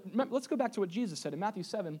 But remember, let's go back to what Jesus said in Matthew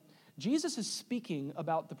 7. Jesus is speaking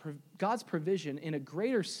about God's provision in a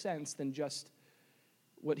greater sense than just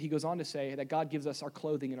what he goes on to say, that God gives us our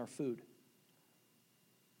clothing and our food.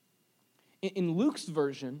 In Luke's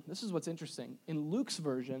version, this is what's interesting. In Luke's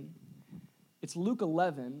version, it's Luke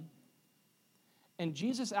 11, and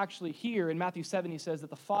Jesus actually here in Matthew 7, he says that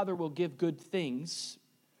the Father will give good things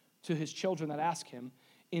to his children that ask him.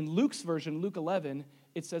 In Luke's version, Luke 11,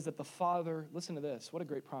 it says that the Father, listen to this, what a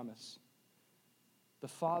great promise. The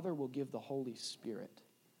Father will give the Holy Spirit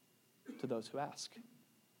to those who ask.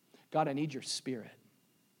 God, I need your Spirit.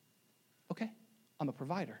 Okay, I'm a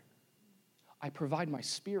provider. I provide my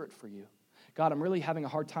Spirit for you. God, I'm really having a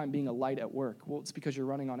hard time being a light at work. Well, it's because you're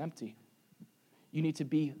running on empty. You need to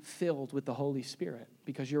be filled with the Holy Spirit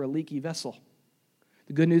because you're a leaky vessel.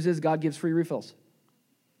 The good news is God gives free refills.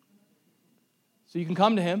 So you can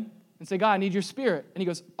come to him and say, God, I need your Spirit. And he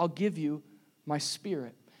goes, I'll give you my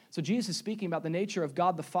Spirit. So Jesus is speaking about the nature of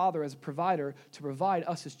God the Father as a provider to provide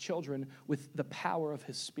us as children with the power of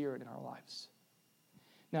his Spirit in our lives.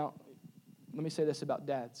 Now, let me say this about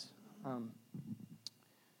dads.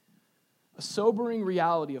 A sobering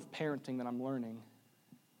reality of parenting that I'm learning,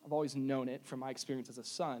 I've always known it from my experience as a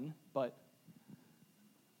son, but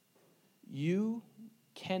you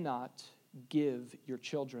cannot give your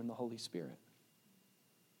children the Holy Spirit.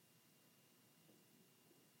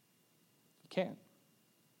 You can't.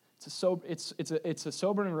 It's a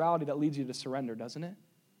sobering reality that leads you to surrender, doesn't it?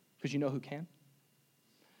 Because you know who can.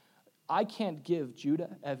 I can't give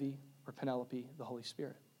Judah, Evie, or Penelope the Holy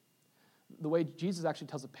Spirit. The way Jesus actually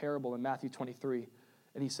tells a parable in Matthew 23,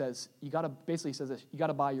 and he says, he says this, you got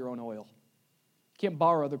to buy your own oil. You can't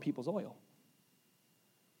borrow other people's oil.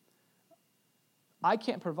 I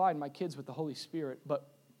can't provide my kids with the Holy Spirit, but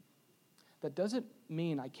that doesn't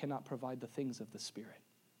mean I cannot provide the things of the Spirit.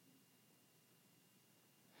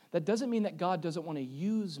 That doesn't mean that God doesn't want to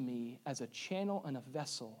use me as a channel and a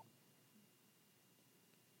vessel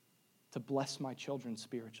to bless my children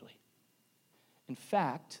spiritually. In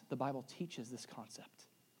fact, the Bible teaches this concept.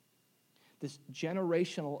 This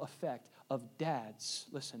generational effect of dads,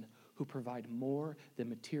 listen, who provide more than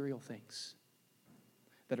material things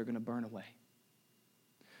that are going to burn away.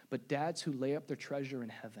 But dads who lay up their treasure in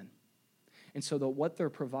heaven. And so that what they're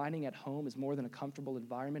providing at home is more than a comfortable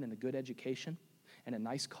environment and a good education and a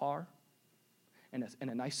nice car and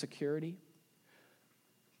a nice security.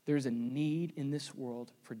 There's a need in this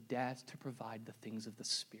world for dads to provide the things of the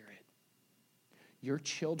Spirit. Your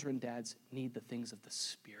children, dads, need the things of the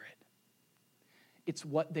Spirit. It's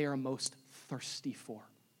what they are most thirsty for.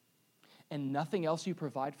 And nothing else you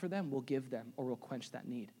provide for them will give them or will quench that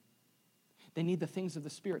need. They need the things of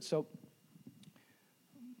the Spirit. So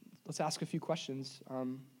let's ask a few questions.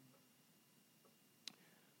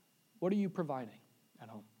 What are you providing at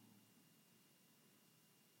home?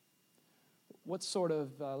 What sort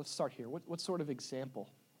of, let's start here. What sort of example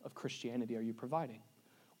of Christianity are you providing?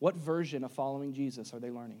 What version of following Jesus are they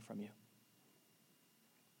learning from you?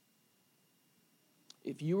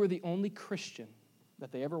 If you were the only Christian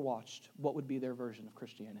that they ever watched, what would be their version of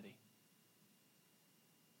Christianity?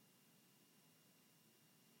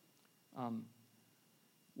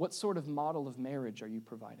 What sort of model of marriage are you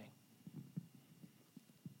providing?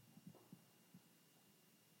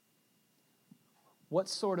 What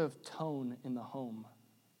sort of tone in the home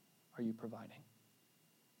are you providing?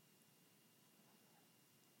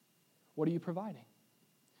 What are you providing?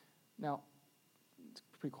 Now, it's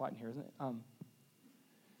pretty quiet in here, isn't it?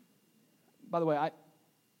 by the way, I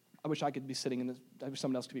wish I could be sitting in this, I wish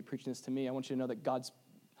someone else could be preaching this to me. I want you to know that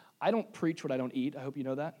I don't preach what I don't eat. I hope you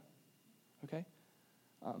know that, okay?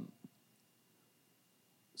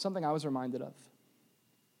 Something I was reminded of.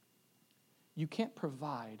 You can't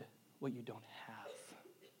provide what you don't have.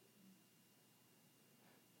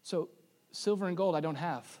 So, silver and gold I don't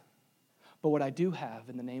have, but what I do have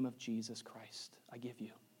in the name of Jesus Christ, I give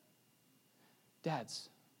you. Dads,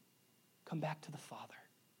 come back to the Father.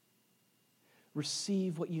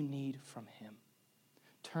 Receive what you need from him.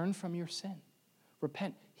 Turn from your sin.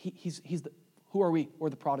 Repent. Who are we? We're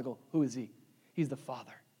the prodigal. Who is he? He's the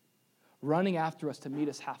Father. Running after us to meet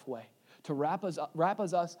us halfway, to wrap us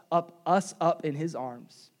up in his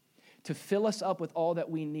arms, to fill us up with all that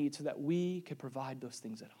we need so that we can provide those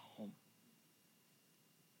things at home.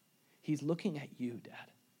 He's looking at you,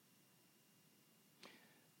 Dad.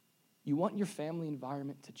 You want your family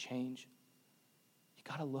environment to change? You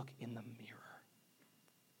got to look in the mirror.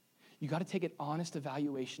 You got to take an honest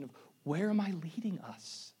evaluation of where am I leading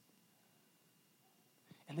us?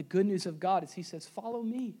 And the good news of God is he says, follow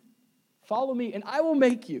me. Follow me, and I will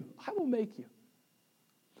make you. I will make you.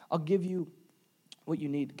 I'll give you what you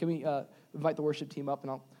need. Can we invite the worship team up?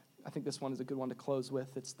 And I think this one is a good one to close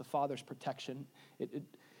with. It's the Father's protection.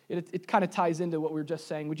 It kind of ties into what we were just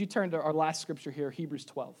saying. Would you turn to our last scripture here, Hebrews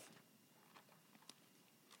 12.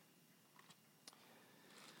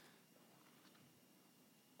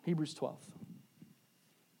 Hebrews 12.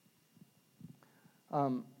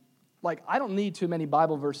 I don't need too many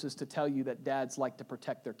Bible verses to tell you that dads like to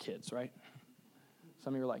protect their kids, right?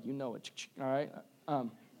 Some of you are like, you know it, all right?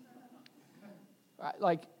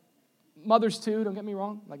 Like, mothers too, don't get me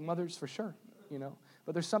wrong. Like, mothers for sure, you know.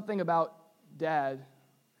 But there's something about dad,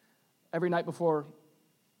 every night before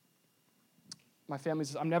my family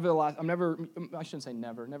says, I shouldn't say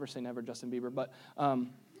never say never, Justin Bieber, but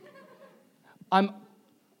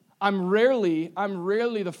I'm rarely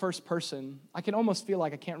the first person. I can almost feel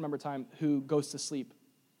like I can't remember time who goes to sleep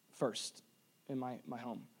first in my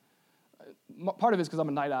home. Part of it is because I'm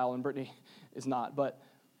a night owl and Brittany is not. But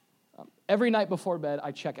every night before bed,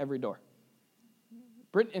 I check every door.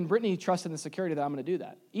 And Brittany trusts in the security that I'm going to do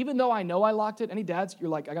that. Even though I know I locked it, any dads, you're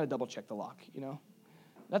like, I got to double check the lock, you know?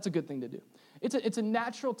 That's a good thing to do. It's a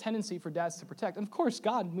natural tendency for dads to protect. And of course,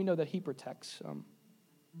 God, we know that he protects.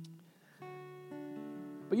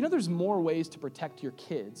 But you know there's more ways to protect your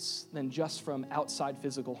kids than just from outside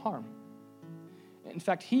physical harm. In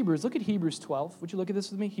fact, look at Hebrews 12. Would you look at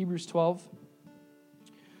this with me? Hebrews 12.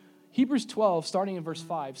 Hebrews 12, starting in verse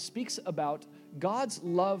 5, speaks about God's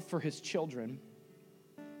love for his children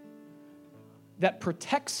that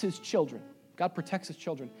protects his children. God protects his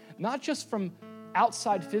children, not just from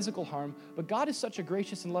outside physical harm, but God is such a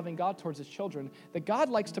gracious and loving God towards his children that God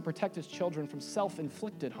likes to protect his children from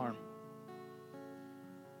self-inflicted harm.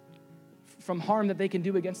 From harm that they can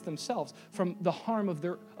do against themselves, from the harm of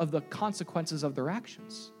the consequences of their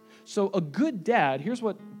actions. So a good dad, here's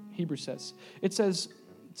what Hebrews says. It says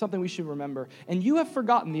something we should remember. And you have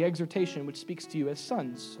forgotten the exhortation which speaks to you as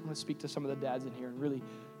sons. I'm going to speak to some of the dads in here and really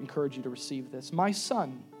encourage you to receive this. My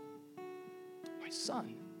son,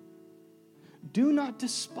 do not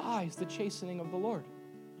despise the chastening of the Lord,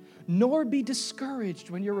 nor be discouraged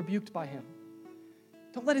when you're rebuked by him.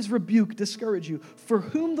 Don't let his rebuke discourage you. For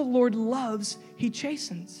whom the Lord loves, he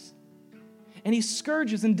chastens. And he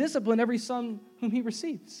scourges and disciplines every son whom he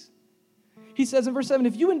receives. He says in verse 7,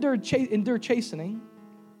 if you endure chastening,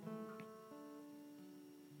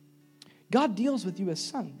 God deals with you as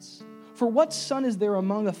sons. For what son is there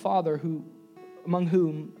among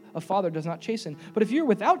whom a father does not chasten? But if you're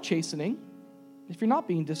without chastening, if you're not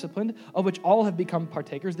being disciplined, of which all have become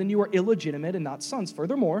partakers, then you are illegitimate and not sons.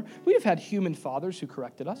 Furthermore, we have had human fathers who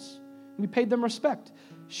corrected us. We paid them respect.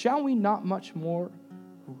 Shall we not much more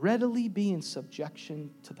readily be in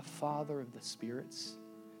subjection to the Father of the spirits?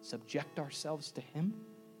 Subject ourselves to him?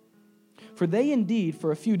 For they indeed,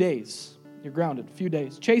 for a few days, you're grounded, a few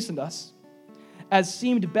days, chastened us, as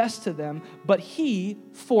seemed best to them, but he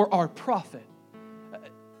for our profit.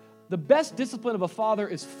 The best discipline of a father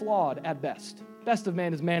is flawed at best. Best of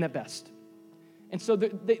man is man at best. And so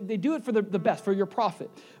they do it for the best, for your profit.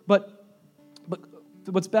 But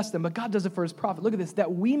what's best of them? But God does it for his profit. Look at this,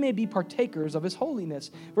 that we may be partakers of his holiness.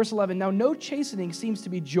 Verse 11, now no chastening seems to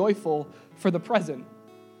be joyful for the present,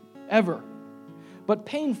 ever, but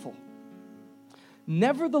painful.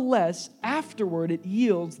 Nevertheless, afterward it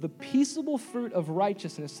yields the peaceable fruit of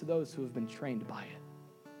righteousness to those who have been trained by it.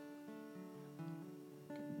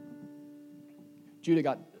 Judah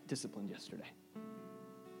got disciplined yesterday.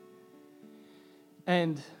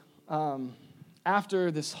 And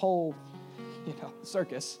after this whole,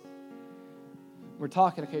 circus, we're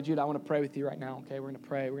talking, okay, Judah, I want to pray with you right now, okay? We're going to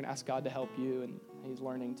pray. We're going to ask God to help you, and he's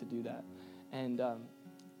learning to do that. And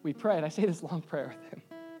we pray, and I say this long prayer with him.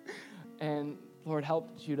 And Lord,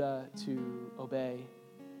 help Judah to obey.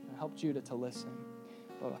 Help Judah to listen.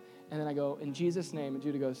 Blah, blah. And then I go, in Jesus' name, and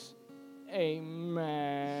Judah goes,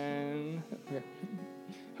 amen. It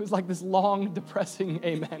was like this long, depressing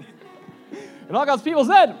amen. And all God's people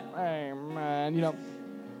said, amen.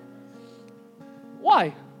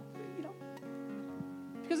 Why?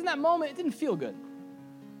 Because in that moment, it didn't feel good.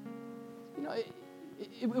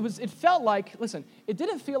 It felt like, listen, it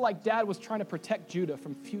didn't feel like Dad was trying to protect Judah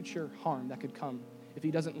from future harm that could come if he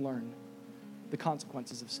doesn't learn the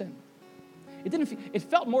consequences of sin. It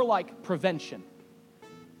felt more like prevention,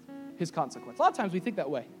 his consequence. A lot of times we think that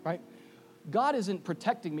way, right? God isn't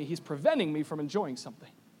protecting me, he's preventing me from enjoying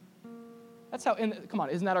something. That's how, come on,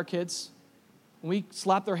 isn't that our kids? When we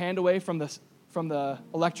slap their hand away from the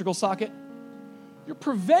electrical socket, you're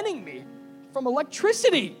preventing me from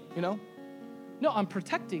electricity, No, I'm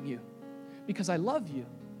protecting you because I love you.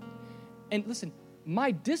 And listen,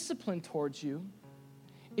 my discipline towards you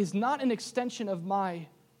is not an extension of my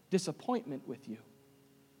disappointment with you.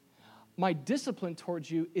 My discipline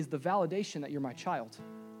towards you is the validation that you're my child.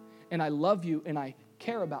 And I love you and I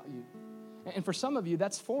care about you. And for some of you,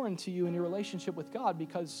 that's foreign to you in your relationship with God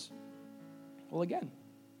because, well, again,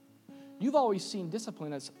 you've always seen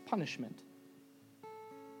discipline as punishment,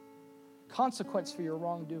 consequence for your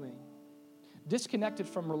wrongdoing, disconnected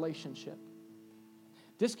from relationship,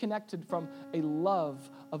 disconnected from a love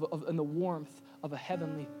and the warmth of a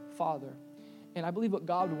heavenly Father. And I believe what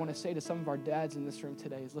God would want to say to some of our dads in this room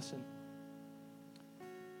today is, listen,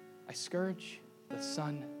 I scourge the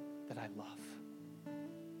son that I love.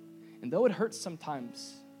 And though it hurts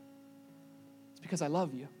sometimes, it's because I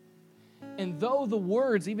love you. And though the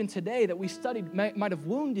words, even today, that we studied might have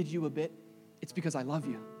wounded you a bit, it's because I love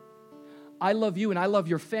you. I love you and I love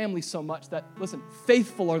your family so much that, listen,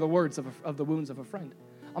 faithful are the words of the wounds of a friend.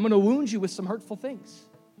 I'm going to wound you with some hurtful things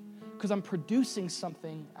because I'm producing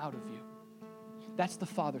something out of you. That's the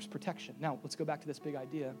Father's protection. Now, let's go back to this big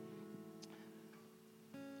idea.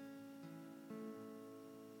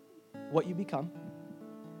 What you become,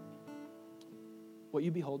 what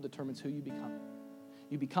you behold determines who you become.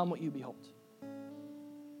 You become what you behold.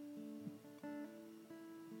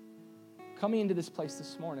 Coming into this place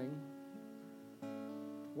this morning,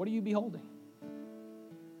 what are you beholding?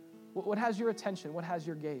 What has your attention? What has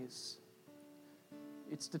your gaze?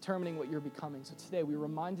 It's determining what you're becoming. So today we're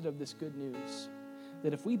reminded of this good news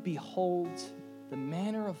that if we behold the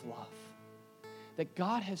manner of love that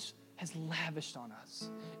God has lavished on us,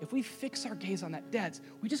 if we fix our gaze on that, dads,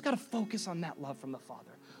 we just got to focus on that love from the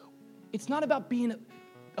Father. It's not about being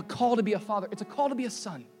a call to be a father. It's a call to be a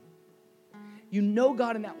son. You know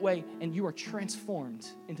God in that way, and you are transformed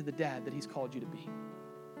into the dad that he's called you to be.